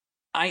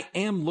 I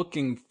am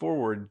looking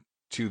forward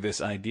to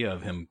this idea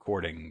of him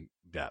courting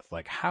death.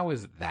 Like, how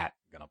is that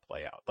going to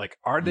play out? Like,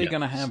 are they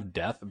going to have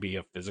death be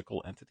a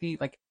physical entity?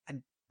 Like,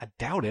 I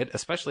doubt it,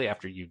 especially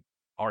after you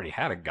already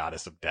had a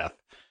goddess of death,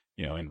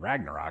 in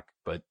Ragnarok.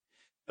 But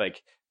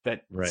like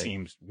that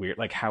seems weird.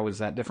 Like, how is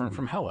that different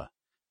from Hela?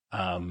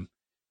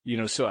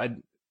 So I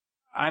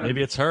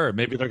maybe it's her.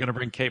 Maybe they're going to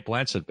bring Cate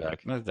Blanchett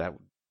back.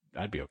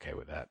 I'd be okay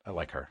with that. I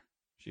like her.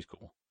 She's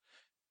cool.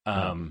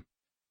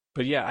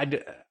 But yeah,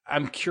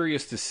 I'm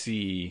curious to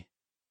see.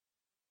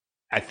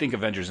 I think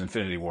Avengers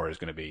Infinity War is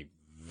going to be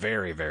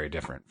very, very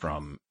different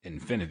from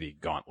Infinity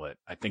Gauntlet.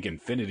 I think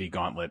Infinity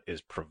Gauntlet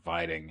is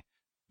providing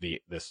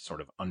this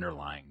sort of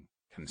underlying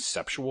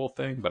conceptual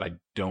thing, but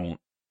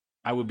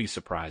I would be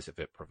surprised if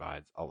it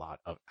provides a lot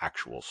of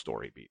actual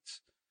story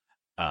beats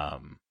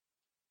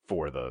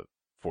for the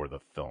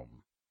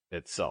film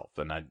itself.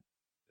 And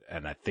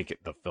I think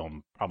the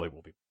film probably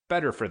will be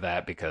better for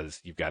that, because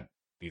you've got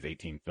these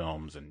 18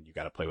 films and you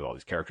got to play with all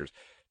these characters.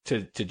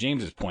 To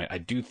James's point, I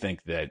do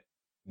think that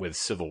with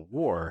Civil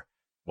War,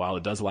 while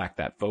it does lack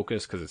that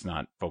focus because it's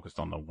not focused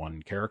on the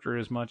one character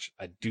as much,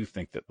 I do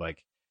think that,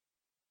 like,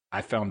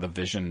 I found the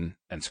Vision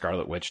and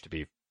Scarlet Witch to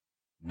be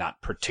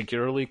not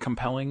particularly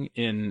compelling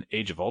in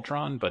Age of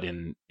Ultron, but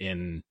in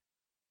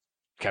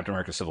Captain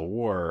America Civil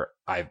War,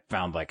 I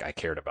found like I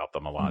cared about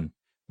them a lot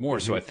more.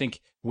 So I think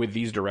with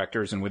these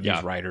directors and with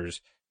these writers,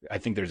 I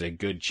think there's a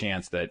good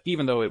chance that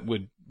even though it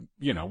would,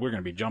 we're going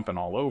to be jumping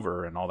all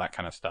over and all that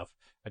kind of stuff,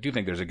 I do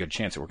think there's a good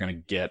chance that we're going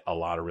to get a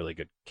lot of really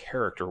good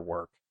character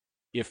work,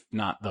 if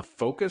not the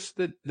focus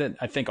that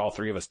I think all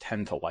three of us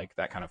tend to like,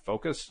 that kind of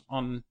focus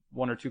on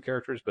one or two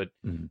characters. But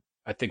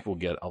I think we'll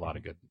get a lot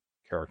of good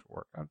character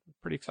work. I'm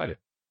pretty excited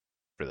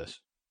for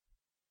this.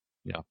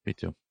 Yeah, me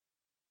too.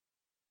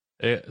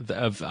 They're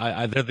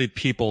the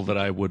people that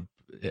I would,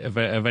 if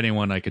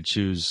anyone I could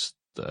choose,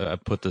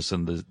 put this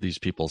in these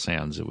people's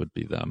hands, it would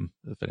be them.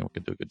 If anyone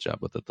could do a good job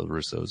with it, the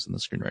Russos and the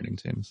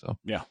screenwriting team. So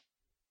yeah.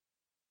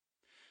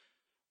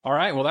 All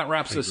right, well, that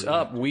wraps us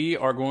up. We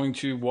are going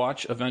to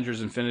watch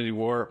Avengers: Infinity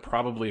War.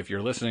 Probably, if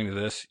you're listening to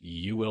this,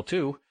 you will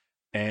too.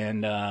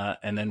 And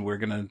then we're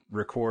going to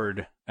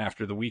record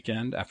after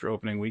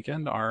opening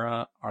weekend,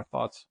 our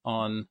thoughts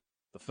on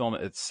the film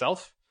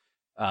itself.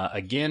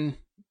 Again,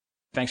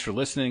 thanks for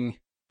listening.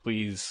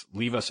 Please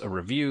leave us a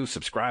review,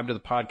 subscribe to the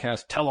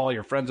podcast, tell all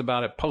your friends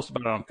about it, post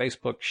about it on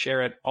Facebook,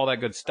 share it, all that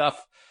good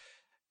stuff.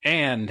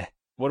 And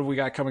what have we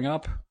got coming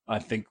up? I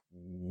think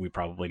we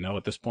probably know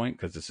at this point,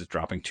 because this is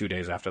dropping 2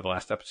 days after the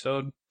last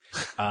episode.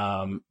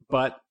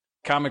 But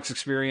Comics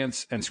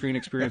Experience and Screen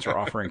Experience are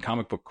offering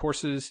comic book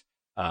courses,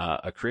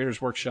 a creator's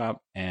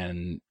workshop,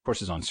 and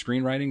courses on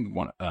screenwriting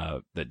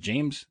that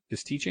James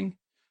is teaching.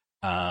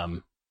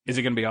 Is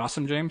it going to be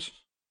awesome, James?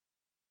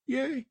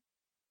 Yay.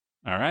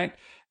 All right.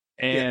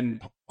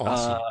 And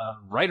awesome.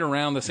 Right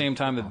around the same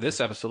time that this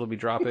episode will be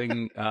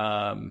dropping,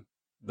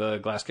 the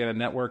Glass Cannon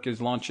Network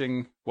is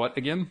launching what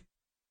again?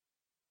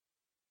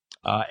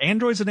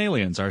 Androids and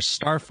Aliens, our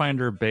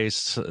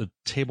Starfinder-based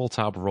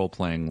tabletop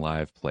role-playing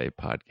live play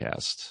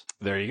podcast.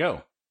 There you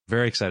go.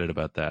 Very excited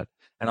about that.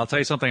 And I'll tell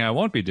you something I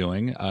won't be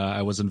doing.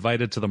 I was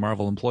invited to the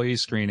Marvel employee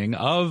screening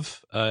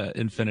of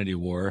Infinity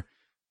War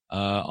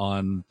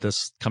on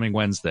this coming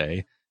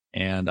Wednesday,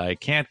 and I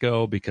can't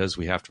go because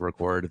we have to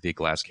record the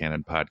Glass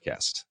Cannon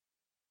podcast.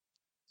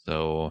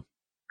 So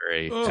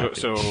very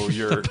so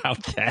you're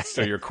about that.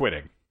 So you're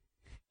quitting.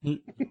 I'm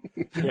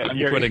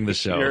quitting the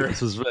show.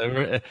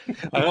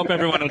 I hope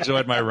everyone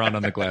enjoyed my run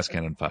on the Glass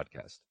Cannon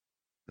podcast.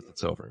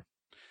 It's over.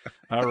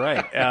 All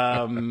right.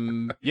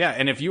 Yeah,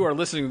 and if you are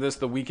listening to this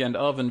the weekend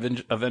of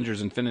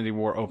Avengers: Infinity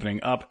War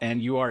opening up,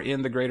 and you are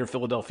in the greater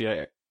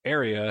Philadelphia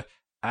area,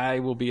 I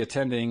will be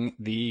attending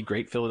the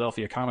Great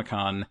Philadelphia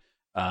Comic-Con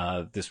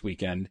this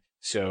weekend.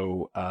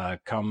 So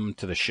come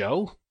to the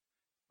show,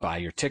 buy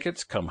your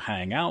tickets, come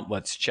hang out.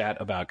 Let's chat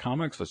about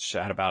comics. Let's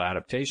chat about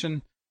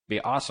adaptation.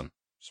 Be awesome.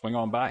 Swing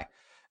on by.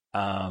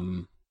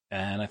 And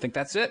I think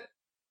that's it.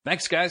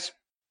 Thanks, guys.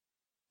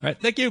 All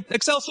right. Thank you.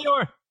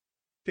 Excelsior.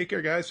 Take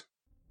care, guys.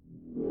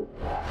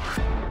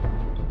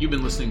 You've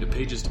been listening to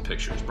Pages to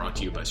Pictures, brought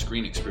to you by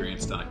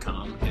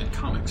ScreenExperience.com and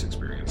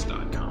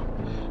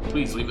ComicsExperience.com.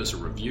 Please leave us a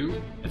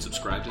review and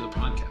subscribe to the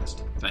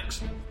podcast.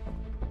 Thanks.